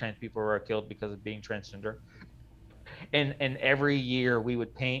lot of trans people were killed because of being transgender. And every year we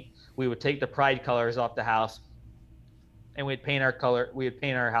would take the pride colors off the house, and we'd paint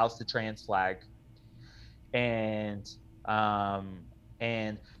our house the trans flag. And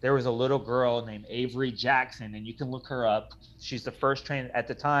there was a little girl named Avery Jackson, and you can look her up. She's the first at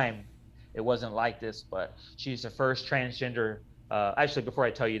the time, it wasn't like this, but she's the first transgender. Actually, before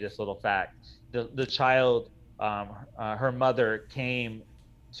I tell you this little fact, the child, her mother came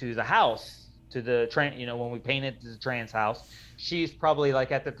to the house, to the when we painted the trans house. She's probably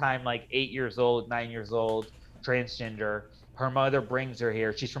like at the time, like 8 years old, 9 years old, transgender. her mother brings her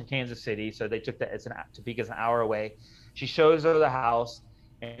here. She's from Kansas City, so they took that. Topeka's an hour away. She shows her the house,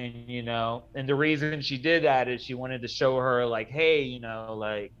 and and the reason she did that is she wanted to show her like, hey,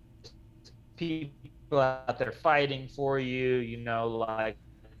 like people out there fighting for you, like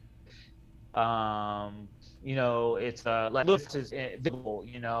it's like this is visible,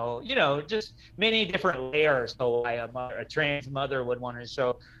 just many different layers. So why a trans mother would want to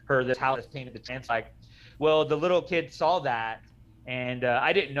show her this house painted the trans flag. Well, the little kid saw that, and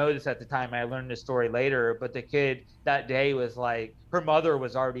I didn't know this at the time. I learned this story later, but the kid that day was like, her mother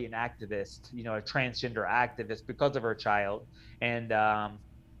was already an activist, a transgender activist because of her child. And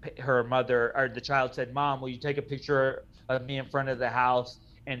her mother, or the child, said, "Mom, will you take a picture of me in front of the house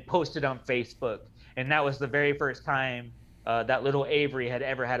and post it on Facebook?" And that was the very first time that little Avery had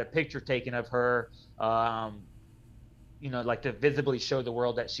ever had a picture taken of her, like to visibly show the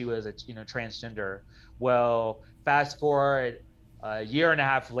world that she was a transgender. Well, fast forward a year and a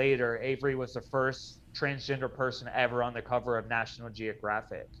half later, Avery was the first transgender person ever on the cover of National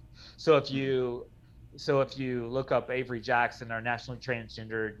Geographic. So if you look up Avery Jackson, or National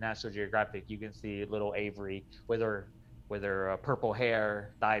Transgender National Geographic, you can see little Avery with her purple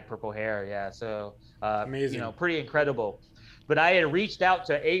hair, dyed purple hair. Yeah, so amazing. Pretty incredible. But I had reached out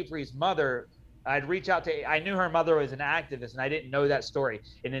to Avery's mother. I knew her mother was an activist, and I didn't know that story.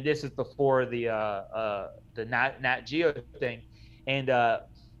 And then this is before the Nat Geo thing, and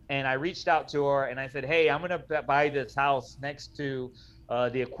I reached out to her and I said, "Hey, I'm gonna buy this house next to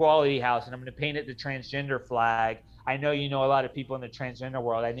the Equality House, and I'm gonna paint it the transgender flag. I know a lot of people in the transgender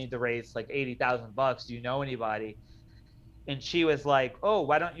world. I need to raise like $80,000. Do you know anybody?" And she was like, "Oh,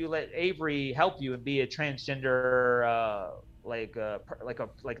 why don't you let Avery help you and be a transgender, like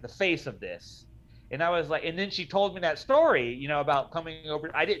the face of this?" And I was like, and then she told me that story, about coming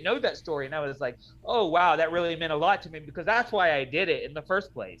over. I didn't know that story, and I was like, "Oh wow, that really meant a lot to me, because that's why I did it in the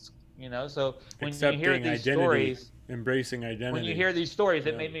first place." So when you hear these stories, embracing identity, when you hear these stories,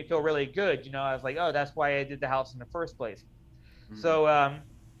 it made me feel really good. I was like, "Oh, that's why I did the house in the first place." Mm-hmm.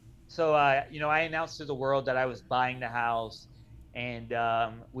 So I announced to the world that I was buying the house, and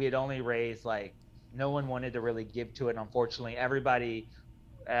we had only raised, like, no one wanted to really give to it. Unfortunately, everybody,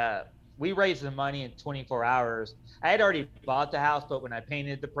 we raised the money in 24 hours. I had already bought the house, but when I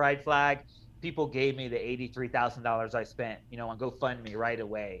painted the pride flag, people gave me the $83,000 I spent, on GoFundMe right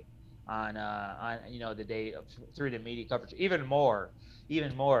away on the day through the media coverage, even more.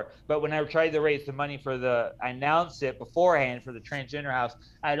 But when I tried to raise the money I announced it beforehand for the transgender house,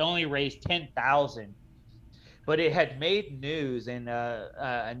 I'd only raised $10,000, but it had made news in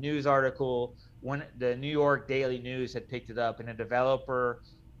a news article when the New York Daily News had picked it up, and a developer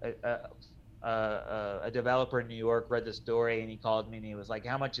in New York read the story, and he called me and he was like,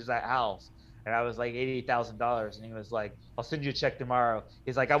 "How much is that house?" And I was like, $80,000. And he was like, "I'll send you a check tomorrow."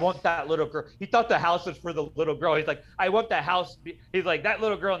 He's like, "I want that little girl." He thought the house was for the little girl. He's like, "I want that house." He's like, "That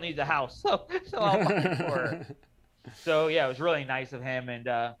little girl needs a house." So I'll buy it for her. So yeah, it was really nice of him. And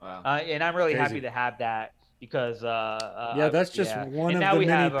and I'm really happy to have that, because that's just one and of the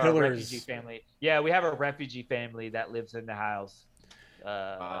many pillars. A refugee family. Yeah, we have a refugee family that lives in the house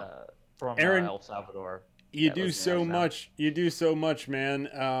from El Salvador. You do so much. You do so much, man.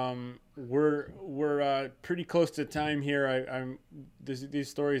 We're pretty close to time here. These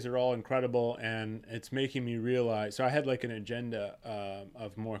stories are all incredible, and it's making me realize. So I had like an agenda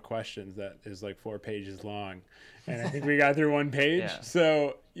of more questions that is like 4 pages long, and I think we got through 1 page. Yeah.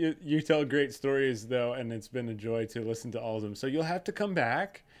 So you tell great stories though, and it's been a joy to listen to all of them. So you'll have to come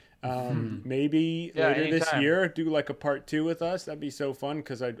back. Maybe later anytime. This year, do like a part 2 with us. That'd be so fun,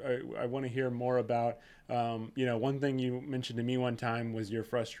 because I want to hear more about one thing you mentioned to me one time was your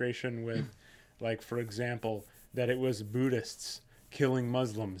frustration with, like, for example, that it was Buddhists killing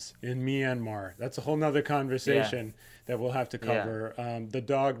Muslims in Myanmar. That's a whole nother conversation that we'll have to cover. The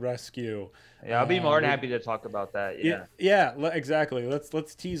dog rescue. Yeah, I'll be more than happy to talk about that. Yeah, exactly.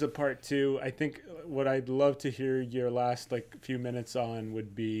 Let's tease a part 2. I think what I'd love to hear your last few minutes on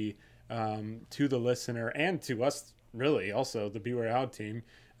would be to the listener and to us, really, also the Beware How team,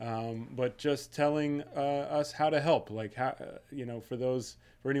 but just telling us how to help, like how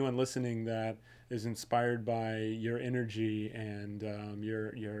for anyone listening that is inspired by your energy and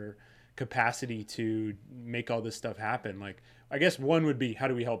your capacity to make all this stuff happen. Like, I guess one would be, how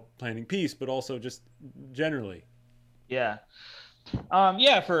do we help Planting Peace, but also just generally. Yeah.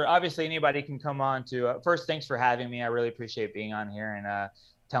 For obviously anybody can come on to, first, thanks for having me. I really appreciate being on here and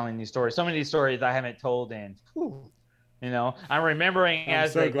telling these stories. Some of these stories I haven't told in, I'm remembering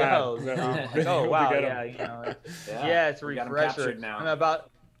as they go. Like, oh wow, it's a refresher.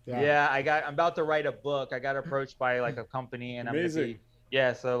 Yeah, I'm about to write a book. I got approached by like a company, and Amazing.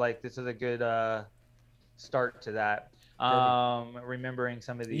 so like this is a good start to that. Remembering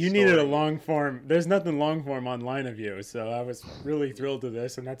some of these. You stories. needed a long form. There's nothing long form online of you, so I was really thrilled to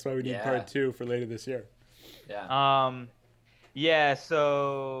this, and that's why we need part 2 for later this year. Yeah.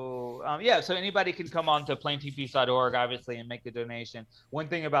 So anybody can come on to plantingpeace.org, obviously, and make a donation. One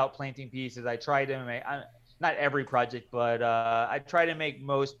thing about Planting Peace is I try to make, not every project, but I try to make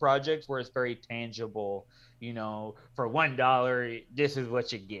most projects where it's very tangible. You know, for $1, this is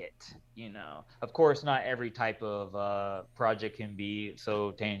what you get. You know, of course, not every type of project can be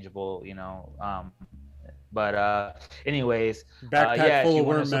so tangible. You know, but anyways, backpack full if you of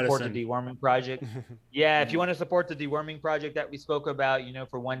want worm to support medicine. The deworming project, if you want to support the deworming project that we spoke about, you know,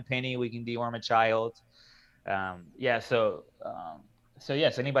 for 1 penny we can deworm a child. So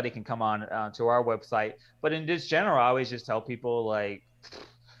yes, anybody can come on to our website. But in this general, I always just tell people, like,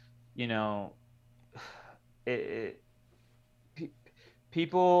 you know,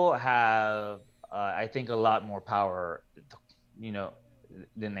 people have, I think, a lot more power, you know,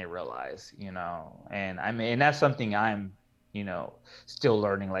 than they realize, you know. And I mean, and that's something I'm, you know, still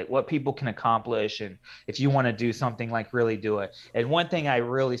learning, like what people can accomplish. And if you want to do something, like, really do it. And one thing I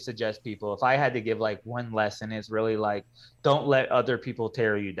really suggest people, if I had to give like one lesson, is really like, don't let other people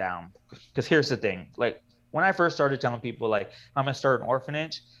tear you down. Because here's the thing, like, when I first started telling people, like, I'm gonna start an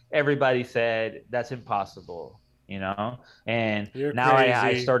orphanage, everybody said that's impossible, you know. And You're now I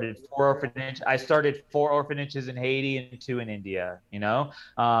crazy. started 4 orphanages. I started 4 orphanages in Haiti and 2 in India. You know,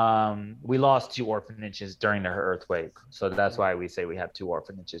 we lost 2 orphanages during the earthquake, so that's why we say we have 2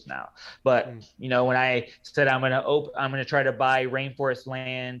 orphanages now. But you know, when I said I'm gonna try to buy rainforest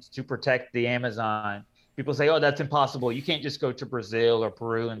land to protect the Amazon, people say, "Oh, that's impossible. You can't just go to Brazil or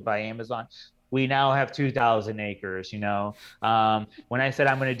Peru and buy Amazon." We now have 2,000 acres, you know. When I said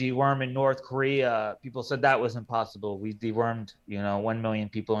I'm going to deworm in North Korea, people said that was impossible. We dewormed, you know, 1 million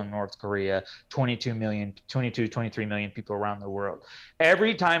people in North Korea, 23 million people around the world.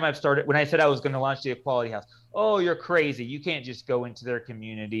 Every time when I said I was going to launch the Equality House, oh, you're crazy. You can't just go into their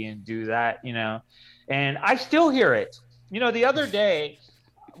community and do that, you know. And I still hear it. You know, the other day,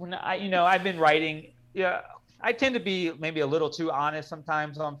 when I've been writing, I tend to be maybe a little too honest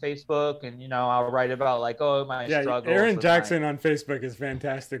sometimes on Facebook, and, you know, I'll write about, like, oh, my struggles. Aaron Jackson on Facebook is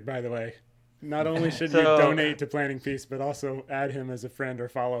fantastic, by the way. Not only should you donate to Planting Peace, but also add him as a friend or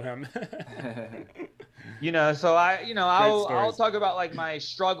follow him. You know, so I'll talk about, like, my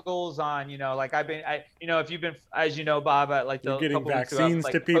struggles on, you know, like, if you've been, as you know, Bob, like, you're getting vaccines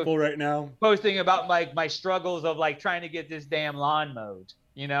to people right now, posting about, like, my struggles of, like, trying to get this damn lawn mowed.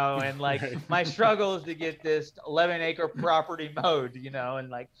 You know, and, like, my struggle is to get this 11-acre property mowed, you know, and,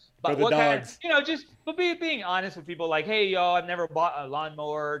 like, but what kind of, you know, just being honest with people, like, hey, yo, I've never bought a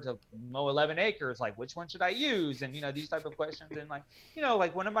lawnmower to mow 11 acres. Like, which one should I use? And, you know, these type of questions. And, like, you know,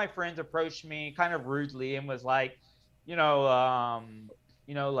 like, one of my friends approached me kind of rudely and was like,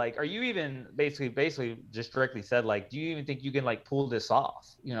 like, are you even basically just directly said, like, do you even think you can, like, pull this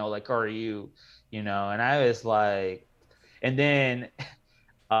off? You know, like, or are you, you know, and I was like, and then,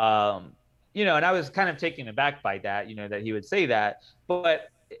 you know, and I was kind of taken aback by that, you know, that he would say that. But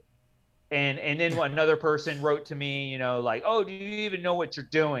and then another person wrote to me, you know, like, oh, do you even know what you're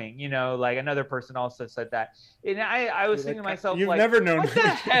doing? You know, like, another person also said that. And I was thinking to myself, you've like, never known what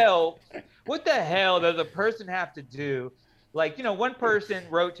the hell does a person have to do? Like, you know, one person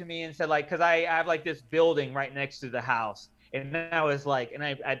wrote to me and said, like, because I have, like, this building right next to the house. And then I was like, and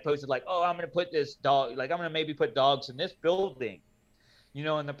I posted, like, oh, I'm going to put this dog, like, I'm going to maybe put dogs in this building. You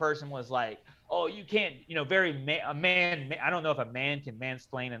know, and the person was like, oh, you can't, you know, a man, I don't know if a man can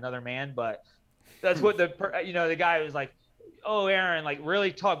mansplain another man, but that's what the guy was like, oh, Aaron, like,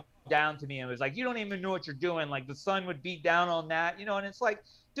 really talked down to me and was like, you don't even know what you're doing. Like, the sun would beat down on that, you know, and it's like,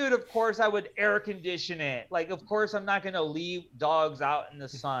 dude, of course I would air condition it. Like, of course I'm not going to leave dogs out in the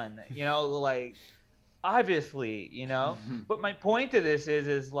sun, you know, like, obviously, you know. But my point to this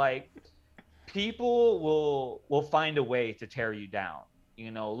is like, people will find a way to tear you down. You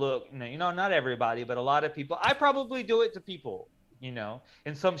know, look, you know, not everybody, but a lot of people. I probably do it to people, you know,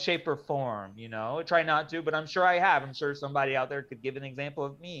 in some shape or form. You know, I try not to, but I'm sure I have. I'm sure somebody out there could give an example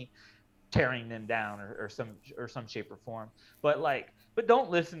of me tearing them down or some shape or form. But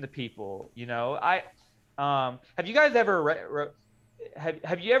don't listen to people. You know, have you guys ever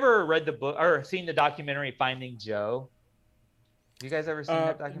have you ever read the book or seen the documentary Finding Joe? Have you guys ever seen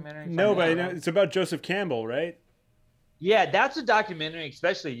that documentary? No, but it's about Joseph Campbell, right? Yeah, that's a documentary,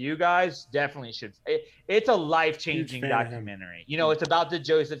 especially you guys definitely should. It's a life-changing documentary. You know, it's about the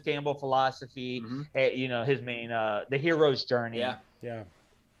Joseph Campbell philosophy, you know, his main, the hero's journey. Yeah.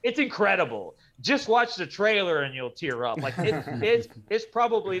 it's incredible. Just watch the trailer and you'll tear up. Like it's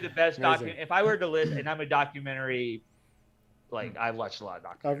probably the best document. If I were to list, and I'm a documentary, like I've watched a lot of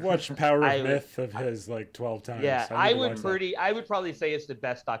documentaries. I've watched Power of Myth of his like 12 times. Yeah, I would probably say it's the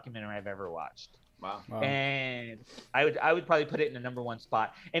best documentary I've ever watched. Wow. And I would probably put it in the number one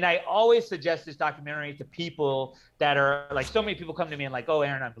spot. And I always suggest this documentary to people that are like, so many people come to me and like, oh,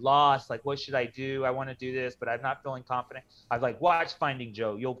 Aaron, I'm lost. Like, what should I do? I want to do this, but I'm not feeling confident. I was like, watch Finding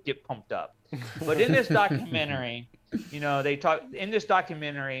Joe. You'll get pumped up. But in this documentary,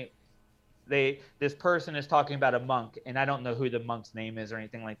 this person is talking about a monk, and I don't know who the monk's name is or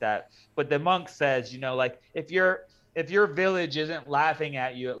anything like that. But the monk says, like if your village isn't laughing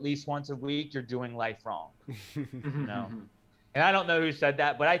at you at least once a week, you're doing life wrong. And I don't know who said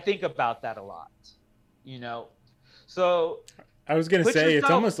that, but I think about that a lot. So I was gonna say it's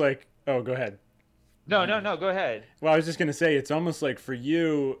almost like, oh, go ahead. No, go ahead. Well, I was just gonna say it's almost like for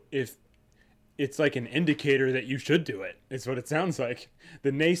you, if it's like an indicator that you should do it. It's what it sounds like.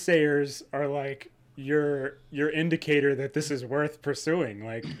 The naysayers are like your indicator that this is worth pursuing.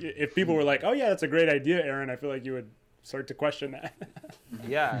 Like if people were like, oh yeah, that's a great idea, Aaron, I feel like you would start to question that.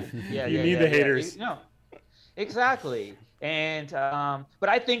 Yeah. You need the haters. Exactly. And but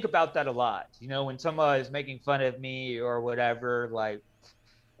I think about that a lot. When someone is making fun of me or whatever, like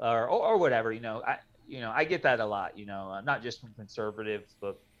or whatever, I get that a lot. Not just from conservatives,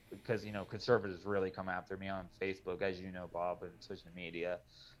 but because conservatives really come after me on Facebook, as you know, Bob, and social media.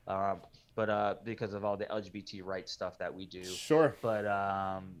 But because of all the LGBT rights stuff that we do. Sure. But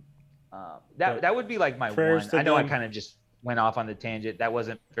that would be like my one. I know I kind of just went off on the tangent. That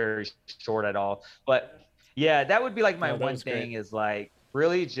wasn't very short at all. But yeah, that would be like my one thing, is like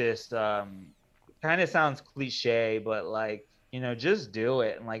really just kind of sounds cliche, but like, just do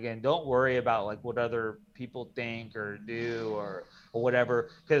it. And like, and don't worry about like what other people think or do or whatever.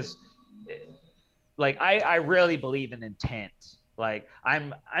 Because like, I really believe in intent. Like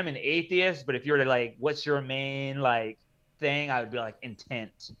I'm an atheist, but if you're like, what's your main like thing, I would be like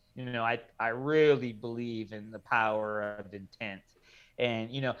intent. I really believe in the power of intent. And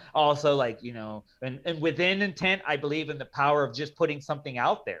also like, and within intent, I believe in the power of just putting something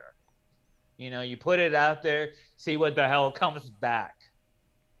out there. You put it out there, see what the hell comes back.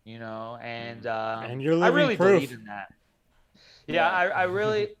 And you're living I really proof. believe in that. Yeah, I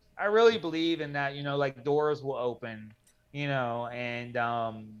really believe in that. Like doors will open.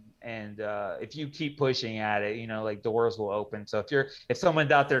 And if you keep pushing at it, like doors will open. So if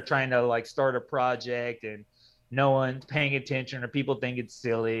someone's out there trying to like start a project and no one's paying attention or people think it's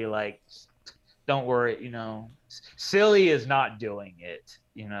silly, like don't worry, silly is not doing it.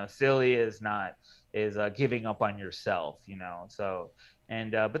 Silly is giving up on yourself, so.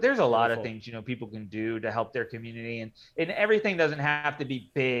 And but there's a lot of things people can do to help their community, and everything doesn't have to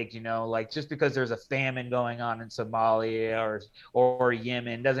be big. Like just because there's a famine going on in Somalia or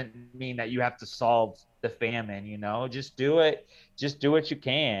Yemen doesn't mean that you have to solve the famine. Just do it. Just do what you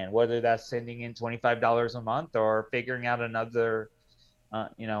can, whether that's sending in $25 a month or figuring out another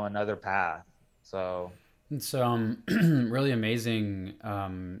path. So it's really amazing.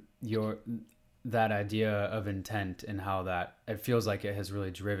 That idea of intent and how that it feels like it has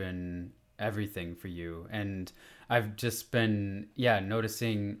really driven everything for you. And I've just been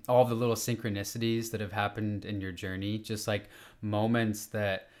noticing all the little synchronicities that have happened in your journey, just like moments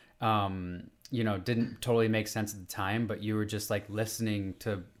that didn't totally make sense at the time, but you were just like listening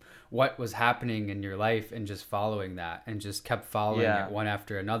to what was happening in your life and just following that and just kept following it one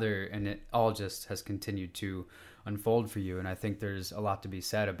after another, and it all just has continued to unfold for you. And I think there's a lot to be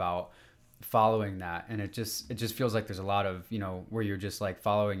said about following that, and it just feels like there's a lot of where you're just like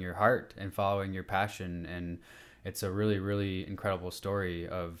following your heart and following your passion, and it's a really, really incredible story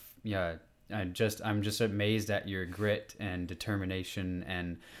of I'm just amazed at your grit and determination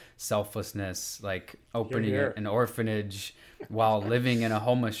and selflessness, like opening an orphanage while living in a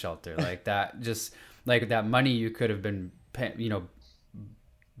homeless shelter like that. Just like that money you could have been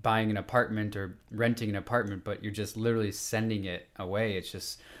buying an apartment or renting an apartment, but you're just literally sending it away. It's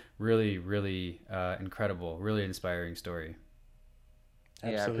just really, really incredible, really inspiring story.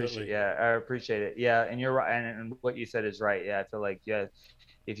 Absolutely. I appreciate it. Yeah, and you're right, and what you said is right. Yeah, I feel like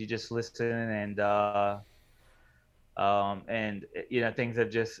if you just listen and things have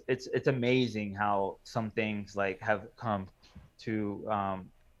just it's amazing how some things like have come to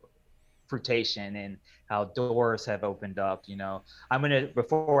fruition and how doors have opened up.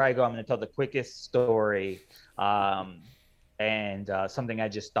 Before I go, I'm gonna tell the quickest story. And something I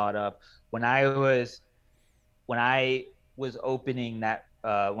just thought of when I was opening that,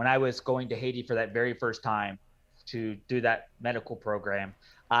 when I was going to Haiti for that very first time to do that medical program,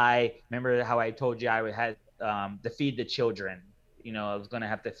 I remember how I told you I had to feed the children. You know, I was going to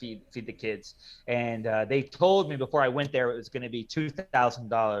have to feed the kids. And they told me before I went there it was going to be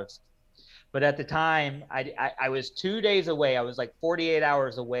 $2,000. But at the time, I was 2 days away. I was like 48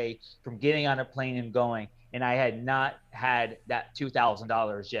 hours away from getting on a plane and going. And I had not had that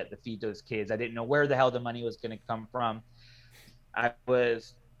 $2,000 yet to feed those kids. I didn't know where the hell the money was going to come from. I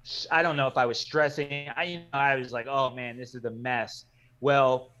don't know if I was stressing. I was like, oh man, this is a mess.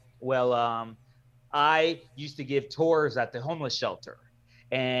 Well, I used to give tours at the homeless shelter.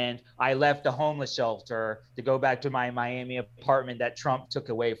 And I left the homeless shelter to go back to my Miami apartment that Trump took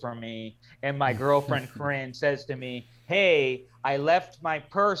away from me. And my girlfriend, Corinne, says to me, hey, I left my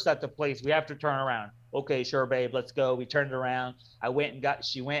purse at the place. We have to turn around. Okay, sure, babe, let's go. We turned around.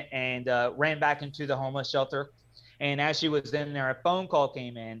 She went and ran back into the homeless shelter. And as she was in there, a phone call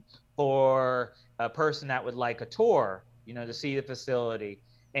came in for a person that would like a tour, to see the facility.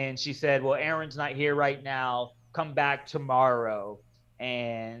 And she said, well, Aaron's not here right now. Come back tomorrow.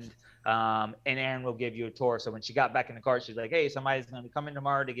 And Aaron will give you a tour. So when she got back in the car, she's like, hey, somebody's going to be coming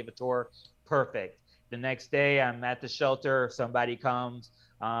tomorrow to give a tour. Perfect. The next day I'm at the shelter. Somebody comes.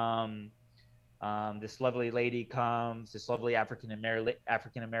 This lovely lady comes, this lovely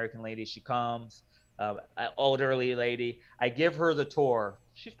African-American lady. She comes, an elderly lady. I give her the tour.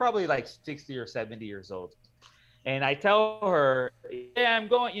 She's probably like 60 or 70 years old. And I tell her, yeah, I'm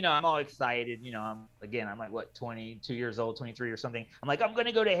going, I'm all excited. I'm like, what, 22 years old, 23 or something. I'm like, I'm going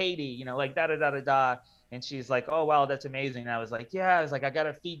to go to Haiti, like da-da-da-da-da. And she's like, oh, wow, that's amazing. And I was like, yeah, I was like, I got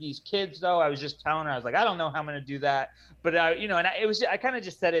to feed these kids though. I was just telling her, I was like, I don't know how I'm going to do that. But I kind of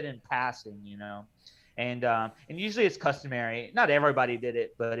just said it in passing, And usually it's customary. Not everybody did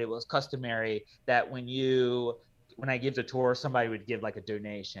it, but it was customary that when I give the tour, somebody would give like a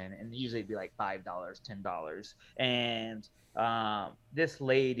donation, and usually it'd be like $5, $10. And this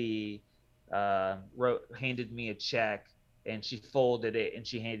lady handed me a check, and she folded it and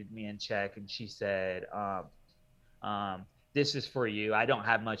she handed me a check, and she said, this is for you. I don't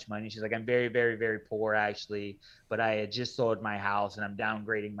have much money. She's like, I'm very, very, very poor actually, but I had just sold my house and I'm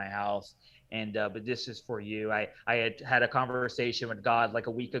downgrading my house. And but this is for you. I had a conversation with God like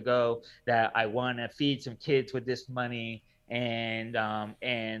a week ago that I want to feed some kids with this money, and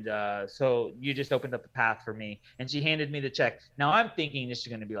so you just opened up the path for me. And she handed me the check. Now I'm thinking this is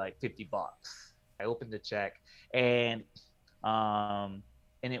going to be like $50. I opened the check, and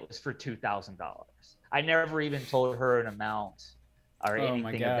it was for $2,000. I never even told her an amount or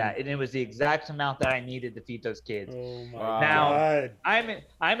anything of that, and it was the exact amount that I needed to feed those kids. Oh my God.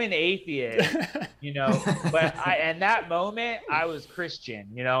 I'm an atheist, but in that moment I was Christian.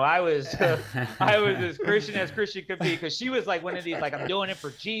 I was as Christian as Christian could be, because she was like one of these, like, I'm doing it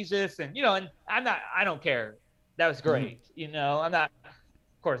for Jesus, and and I don't care. That was great.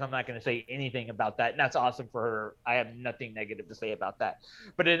 Of course, I'm not going to say anything about that. And that's awesome for her. I have nothing negative to say about that.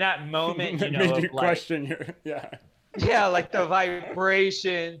 But in that moment, made you question your, yeah, like the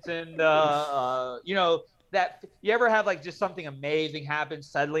vibrations and that you ever have like just something amazing happen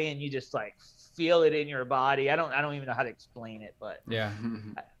suddenly and you just like feel it in your body. I don't even know how to explain it, but yeah,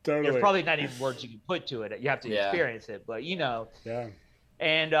 totally. There's probably not even words you can put to it. You have to experience it, but yeah.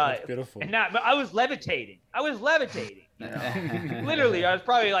 And that's beautiful. And but I was levitating. Literally, I was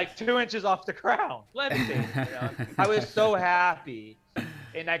probably like 2 inches off the ground, levitating. I was so happy,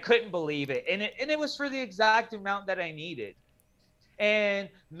 and I couldn't believe it. And it was for the exact amount that I needed. And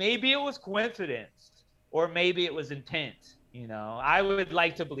maybe it was coincidence, or maybe it was intent. I would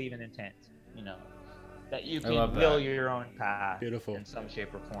like to believe in intent. That you can will your own path. Beautiful. In some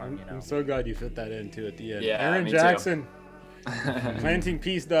shape or form. I'm so glad you fit that in too at the end. Yeah, Aaron Jackson.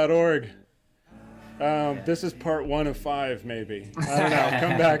 plantingpeace.org. This is part 1 of 5, maybe. I don't know.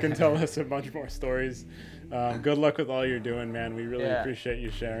 Come back and tell us a bunch more stories. Good luck with all you're doing, man. We really appreciate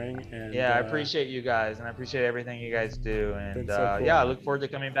you sharing. And I appreciate you guys, and I appreciate everything you guys do. And so cool. I look forward to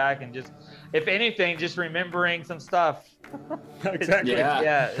coming back and just, if anything, just remembering some stuff. Exactly.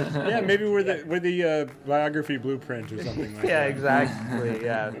 Yeah. Maybe we're the biography blueprint or something like that. Yeah, exactly.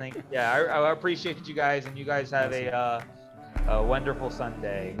 I appreciate you guys, and you guys have a wonderful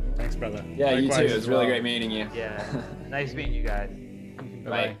Sunday. Thanks, brother. Yeah, likewise, you too. It was really great meeting you. Yeah. Nice meeting you guys.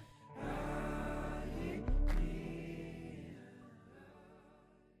 Bye.